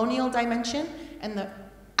the colonial dimension and the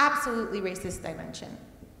absolutely racist dimension.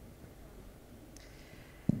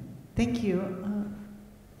 Thank you.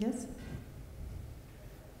 Yes?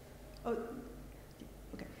 Oh,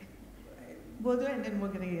 okay. We'll do it and then we're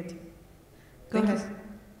going to get. Go ahead.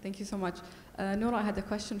 Thank you so much. Noura, I had a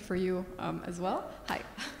question for you as well. Hi.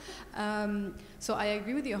 So I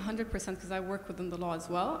agree with you 100% because I work within the law as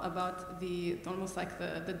well about almost like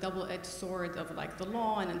the double-edged sword of like the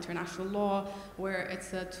law and international law, where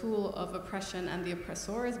it's a tool of oppression and the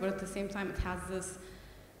oppressors, but at the same time it has this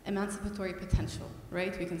emancipatory potential,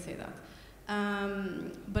 right? We can say that.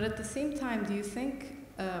 But at the same time, do you think,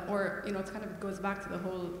 it kind of goes back to the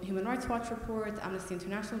whole Human Rights Watch report, Amnesty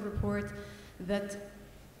International report, that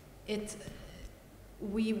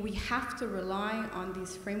we have to rely on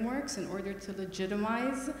these frameworks in order to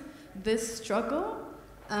legitimize this struggle,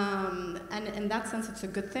 and in that sense it's a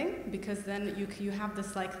good thing because then you have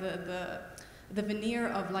this like the veneer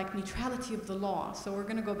of like neutrality of the law. So we're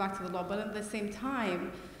going to go back to the law, but at the same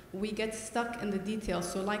time we get stuck in the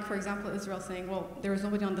details. So like for example Israel saying, well, there is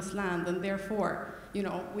nobody on this land and therefore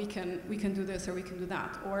we can do this or we can do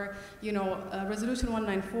that, or Resolution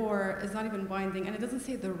 194 is not even binding and it doesn't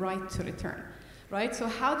say the right to return. Right? So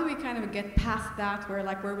how do we kind of get past that where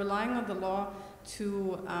like we're relying on the law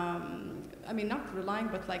to, not relying,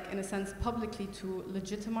 but like in a sense publicly to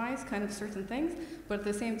legitimize kind of certain things, but at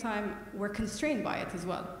the same time we're constrained by it as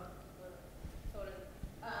well?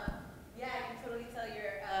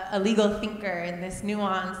 a legal thinker in this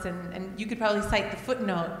nuance, and you could probably cite the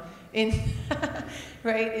footnote in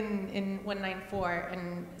right in 194,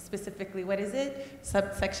 and specifically, what is it?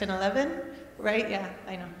 Subsection 11, right? Yeah,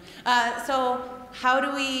 I know. So how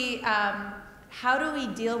do we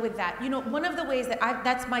deal with that? You know, one of the ways that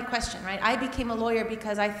that's my question, right? I became a lawyer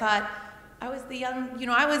because I thought I was the young, you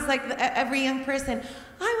know, I was like every young person.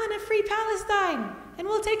 I want to free Palestine, and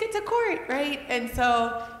we'll take it to court, right? And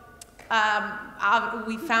so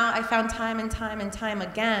I found time and time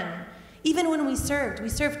again. Even when we served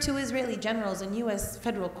 2 Israeli generals in U.S.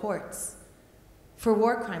 federal courts for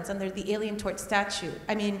war crimes under the Alien Tort Statute.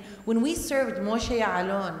 I mean, when we served Moshe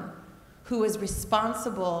Ya'alon, who was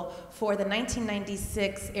responsible for the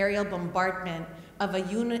 1996 aerial bombardment of a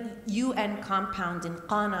UN compound in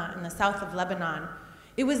Qana in the south of Lebanon,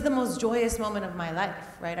 it was the most joyous moment of my life,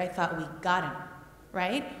 right? I thought, we got him,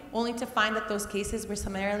 right? Only to find that those cases were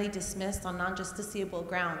summarily dismissed on non-justiciable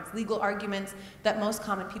grounds, legal arguments that most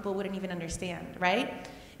common people wouldn't even understand, right?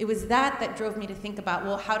 It was that drove me to think about,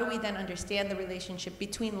 well, how do we then understand the relationship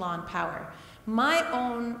between law and power? My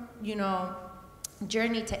own, you know,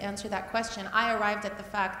 journey to answer that question, I arrived at the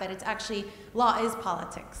fact that it's actually, law is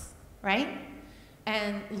politics, right?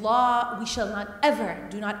 And law, we shall not ever,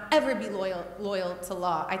 do not ever be loyal to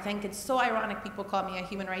law. I think it's so ironic people call me a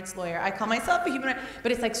human rights lawyer. I call myself a human rights,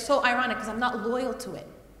 but it's like so ironic because I'm not loyal to it.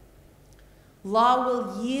 Law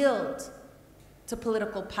will yield to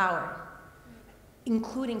political power,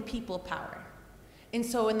 including people power. And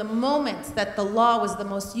so in the moments that the law was the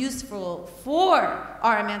most useful for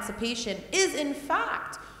our emancipation is in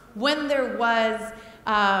fact when there was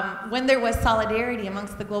solidarity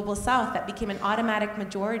amongst the Global South that became an automatic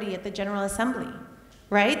majority at the General Assembly,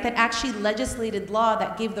 right? That actually legislated law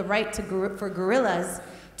that gave the right for guerrillas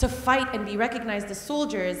to fight and be recognized as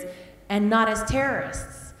soldiers and not as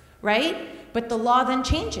terrorists, right? But the law then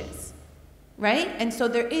changes, right? And so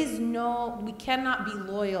we cannot be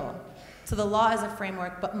loyal to the law as a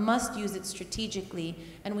framework, but must use it strategically,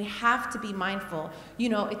 and we have to be mindful. You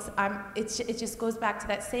know, it just goes back to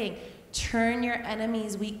that saying, turn your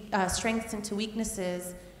enemies' strengths into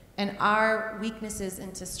weaknesses, and our weaknesses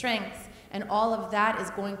into strengths, and all of that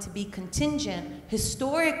is going to be contingent,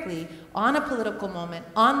 historically, on a political moment,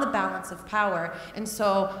 on the balance of power. And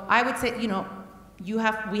so I would say, you know,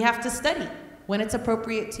 we have to study when it's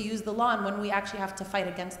appropriate to use the law and when we actually have to fight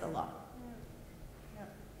against the law.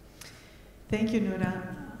 Thank you, Noura.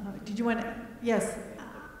 Did you want to? Yes,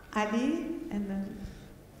 Ali, and then.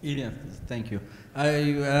 Yeah, thank you.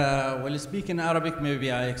 I will speak in Arabic.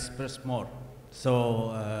 Maybe I express more,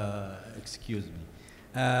 so excuse me.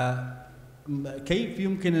 كيف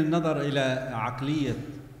يمكن النظر إلى عقلية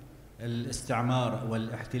الاستعمار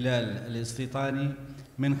والاحتلال الاستيطاني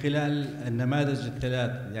من خلال النماذج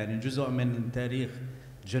الثلاث، يعني جزء من تاريخ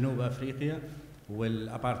جنوب أفريقيا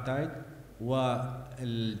والأبارتايد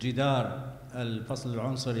والجدار الفصل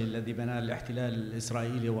العنصري الذي بناه الاحتلال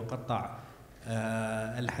الإسرائيلي وقطع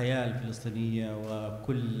الحياة الفلسطينية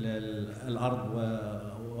وكل الأرض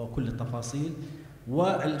وكل التفاصيل.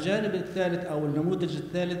 والجانب الثالث أو النموذج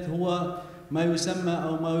الثالث هو ما يسمى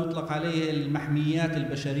أو ما يطلق عليه المحميات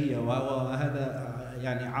البشرية، وهذا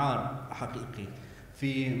يعني عار حقيقي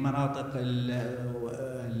في مناطق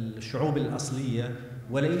الشعوب الأصلية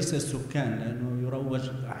وليس السكان، لأنه يروج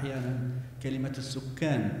أحيانا كلمة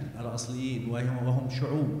السكان الأصليين وهم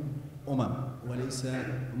شعوب وليس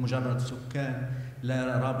مجرد سكان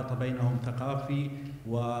لا رابط بينهم ثقافي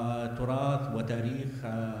وتراث وتاريخ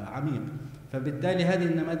عميق. فبالتالي هذه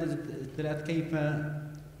النماذج الثلاث كيف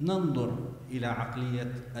ننظر إلى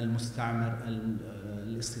عقلية المستعمر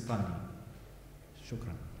الاستيطاني.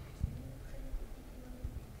 شكرا.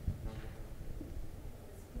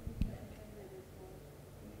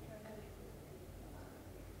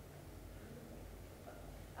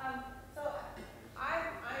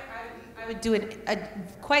 I would do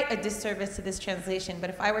quite a disservice to this translation, but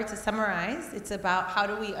if I were to summarize, it's about how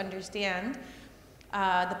do we understand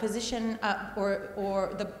the position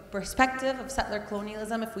or the perspective of settler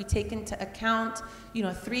colonialism if we take into account, you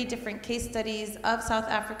know, 3 different case studies of South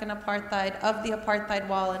African apartheid, of the apartheid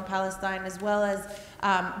wall in Palestine, as well as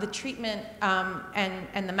the treatment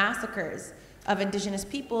and the massacres of indigenous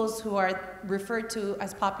peoples who are referred to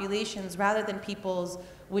as populations rather than peoples,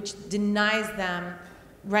 which denies them,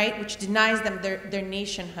 right, which denies them their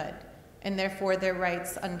nationhood and therefore their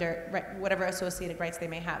rights under whatever associated rights they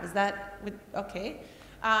may have. Is that okay?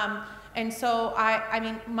 And so I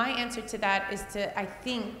mean, my answer to that is I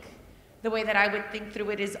think the way that I would think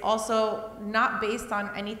through it is also not based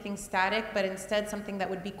on anything static, but instead something that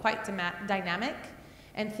would be quite dynamic,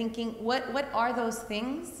 and thinking what are those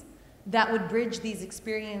things that would bridge these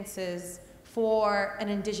experiences for an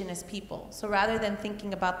indigenous people. So rather than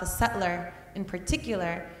thinking about the settler in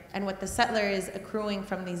particular and what the settler is accruing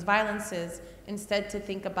from these violences, instead to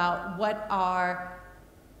think about what are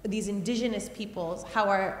these indigenous peoples, how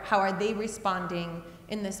are they responding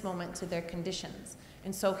in this moment to their conditions.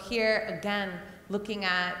 And so here, again, looking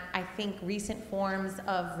at, I think, recent forms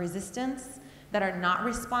of resistance that are not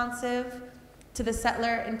responsive to the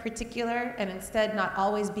settler in particular, and instead not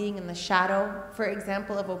always being in the shadow, for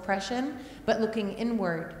example, of oppression, but looking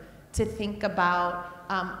inward to think about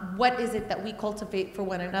what is it that we cultivate for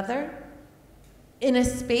one another in a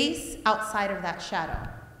space outside of that shadow,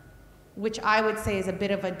 which I would say is a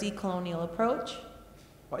bit of a decolonial approach.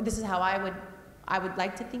 This is how I would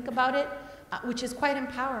like to think about it, which is quite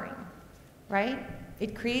empowering, right?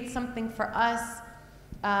 It creates something for us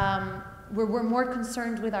where we're more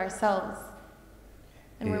concerned with ourselves,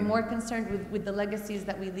 and we're more concerned with the legacies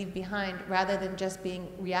that we leave behind rather than just being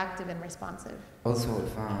reactive and responsive. Also,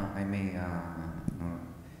 if I may,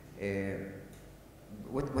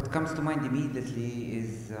 what comes to mind immediately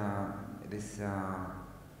is this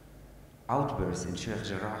outburst in Sheikh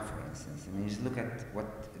Jarrah, for instance. I mean, just look at what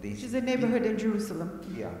these... Which is a neighborhood in Jerusalem.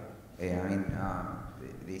 Yeah. I mean,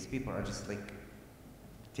 these people are just like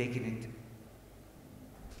taking it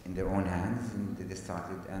in their own hands, and they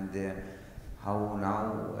started, and how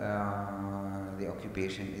now the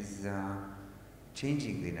occupation is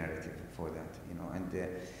changing the narrative for that, you know. And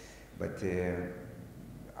but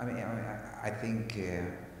I mean, I think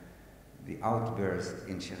the outburst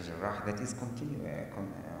in Sheikh Jarrah that is continuing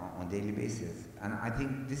on a daily basis, and I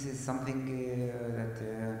think this is something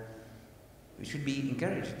that should be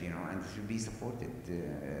encouraged, you know, and should be supported.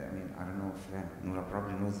 I mean, I don't know if Noura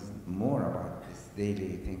probably knows more about this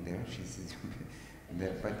daily thing there. She's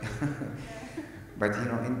there, but you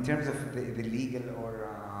know, in terms of the legal or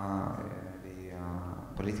the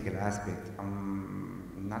political aspect,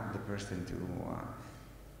 I'm not the person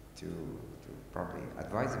to probably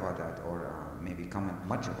advise about that or maybe comment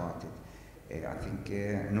much about it. I think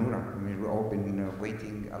Noura, I mean, we've all been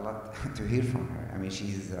waiting a lot to hear from her. I mean,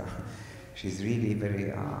 she's really very,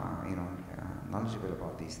 you know, knowledgeable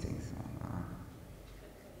about these things.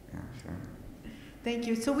 Yeah, sure. Thank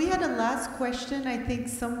you. So we had a last question, I think,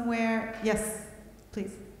 somewhere. Yes,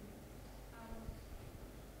 please.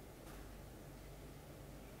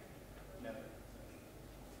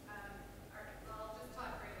 I'll just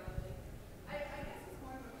talk very loudly. I guess it's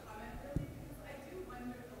more of a comment, really, because I do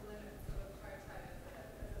wonder the limits of apartheid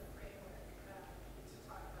as a framework to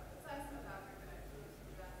talk about this. I'm South African. I flew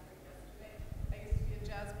to Johannesburg yesterday. I used to be a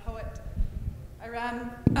jazz poet. I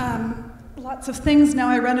ran lots of things. Now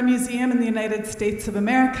I run a museum in the United States of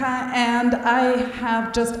America, and I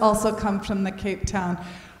have just also come from the Cape Town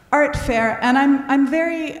Art Fair, and I'm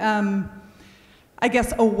very, I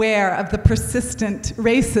guess, aware of the persistent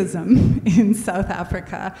racism in South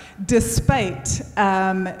Africa, despite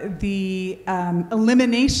the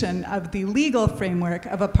elimination of the legal framework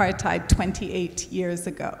of apartheid 28 years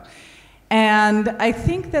ago. And I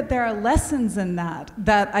think that there are lessons in that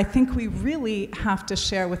I think we really have to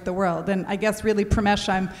share with the world. And I guess really, Premesh,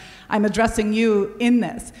 I'm addressing you in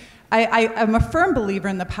this. I'm a firm believer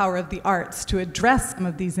in the power of the arts to address some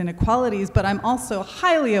of these inequalities, but I'm also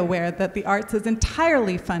highly aware that the arts is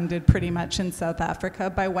entirely funded pretty much in South Africa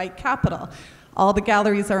by white capital. All the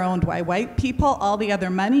galleries are owned by white people. All the other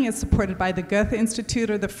money is supported by the Goethe Institute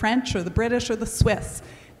or the French or the British or the Swiss.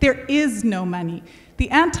 There is no money. The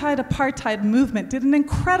anti-apartheid movement did an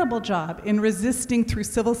incredible job in resisting through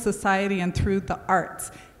civil society and through the arts.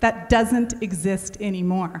 That doesn't exist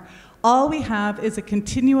anymore. All we have is a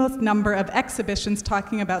continuous number of exhibitions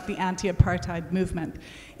talking about the anti-apartheid movement.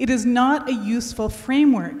 It is not a useful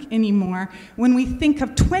framework anymore when we think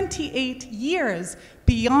of 28 years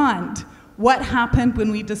beyond what happened when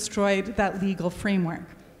we destroyed that legal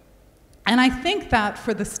framework. And I think that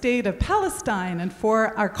for the state of Palestine and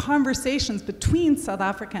for our conversations between South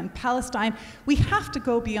Africa and Palestine, we have to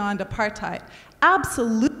go beyond apartheid.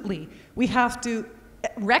 Absolutely, we have to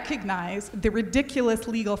recognize the ridiculous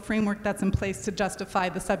legal framework that's in place to justify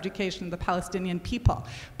the subjugation of the Palestinian people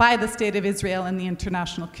by the State of Israel and the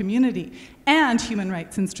international community, and human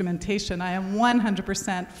rights instrumentation. I am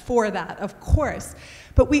 100% for that, of course.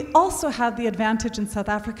 But we also have the advantage in South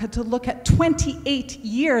Africa to look at 28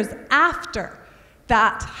 years after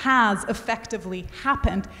that has effectively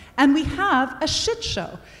happened, and we have a shit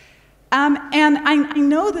show. And I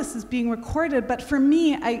know this is being recorded, but for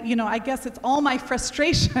me, I guess it's all my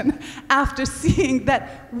frustration after seeing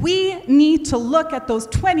that we need to look at those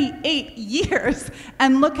 28 years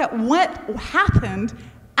and look at what happened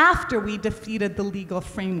after we defeated the legal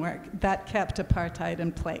framework that kept apartheid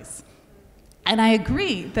in place. And I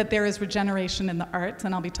agree that there is regeneration in the arts,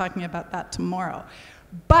 and I'll be talking about that tomorrow.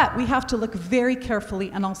 But we have to look very carefully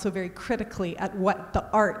and also very critically at what the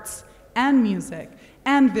arts and music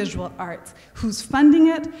and visual arts, who's funding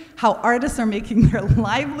it, how artists are making their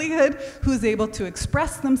livelihood, who's able to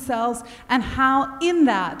express themselves, and how in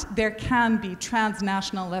that there can be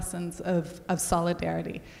transnational lessons of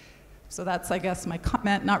solidarity. So that's, I guess, my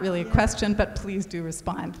comment, not really a question, but please do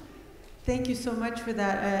respond. Thank you so much for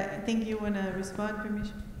that. I think you want to respond,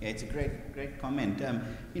 Premesh? Yeah, it's a great comment.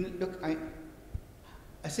 You know, look,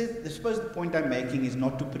 I suppose the point I'm making is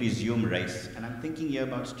not to presume race, and I'm thinking here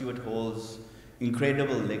about Stuart Hall's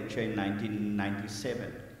incredible lecture in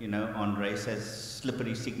 1997, you know, on race as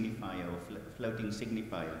slippery signifier or floating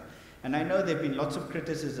signifier. And I know there have been lots of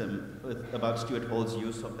criticism about Stuart Hall's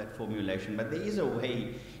use of that formulation, but there is a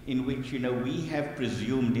way in which, you know, we have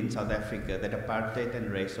presumed in South Africa that apartheid and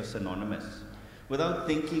race are synonymous, without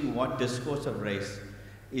thinking what discourse of race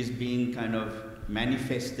is being kind of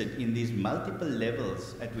manifested in these multiple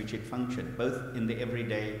levels at which it functioned, both in the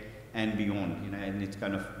everyday and beyond, you know, and its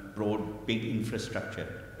kind of broad, big infrastructure.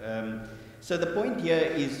 So the point here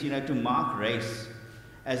is, you know, to mark race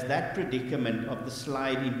as that predicament of the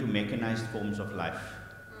slide into mechanized forms of life,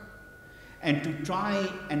 and to try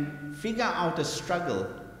and figure out a struggle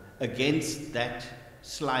against that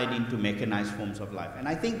slide into mechanized forms of life. And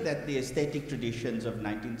I think that the aesthetic traditions of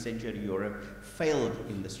 19th century Europe failed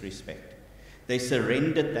in this respect. They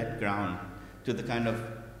surrendered that ground to the kind of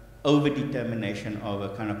overdetermination of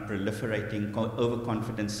a kind of proliferating,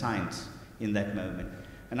 overconfident science in that moment.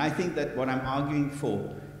 And I think that what I'm arguing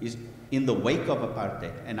for is, in the wake of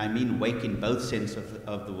apartheid, and I mean wake in both senses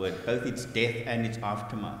of the word, both its death and its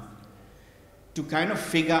aftermath, to kind of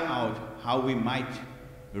figure out how we might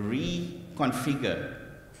reconfigure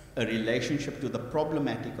a relationship to the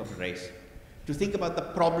problematic of race, to think about the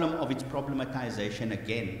problem of its problematization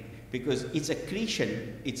again, because its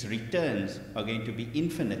accretion, its returns are going to be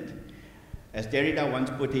infinite. As Derrida once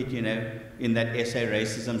put it, you know, in that essay,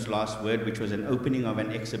 Racism's Last Word, which was an opening of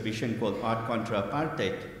an exhibition called Art Contra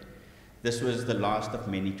Apartheid, this was the last of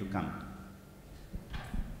many to come.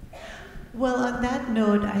 Well, on that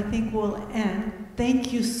note, I think we'll end.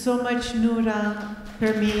 Thank you so much, Noura,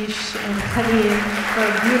 Premesh, and Khalil, for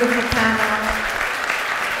a beautiful panel.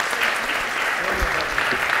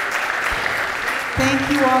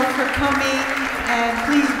 Thank you all for coming, and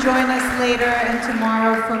please join us later and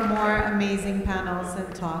tomorrow for more amazing panels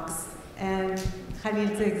and talks and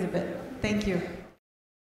Khalil's exhibit. Thank you.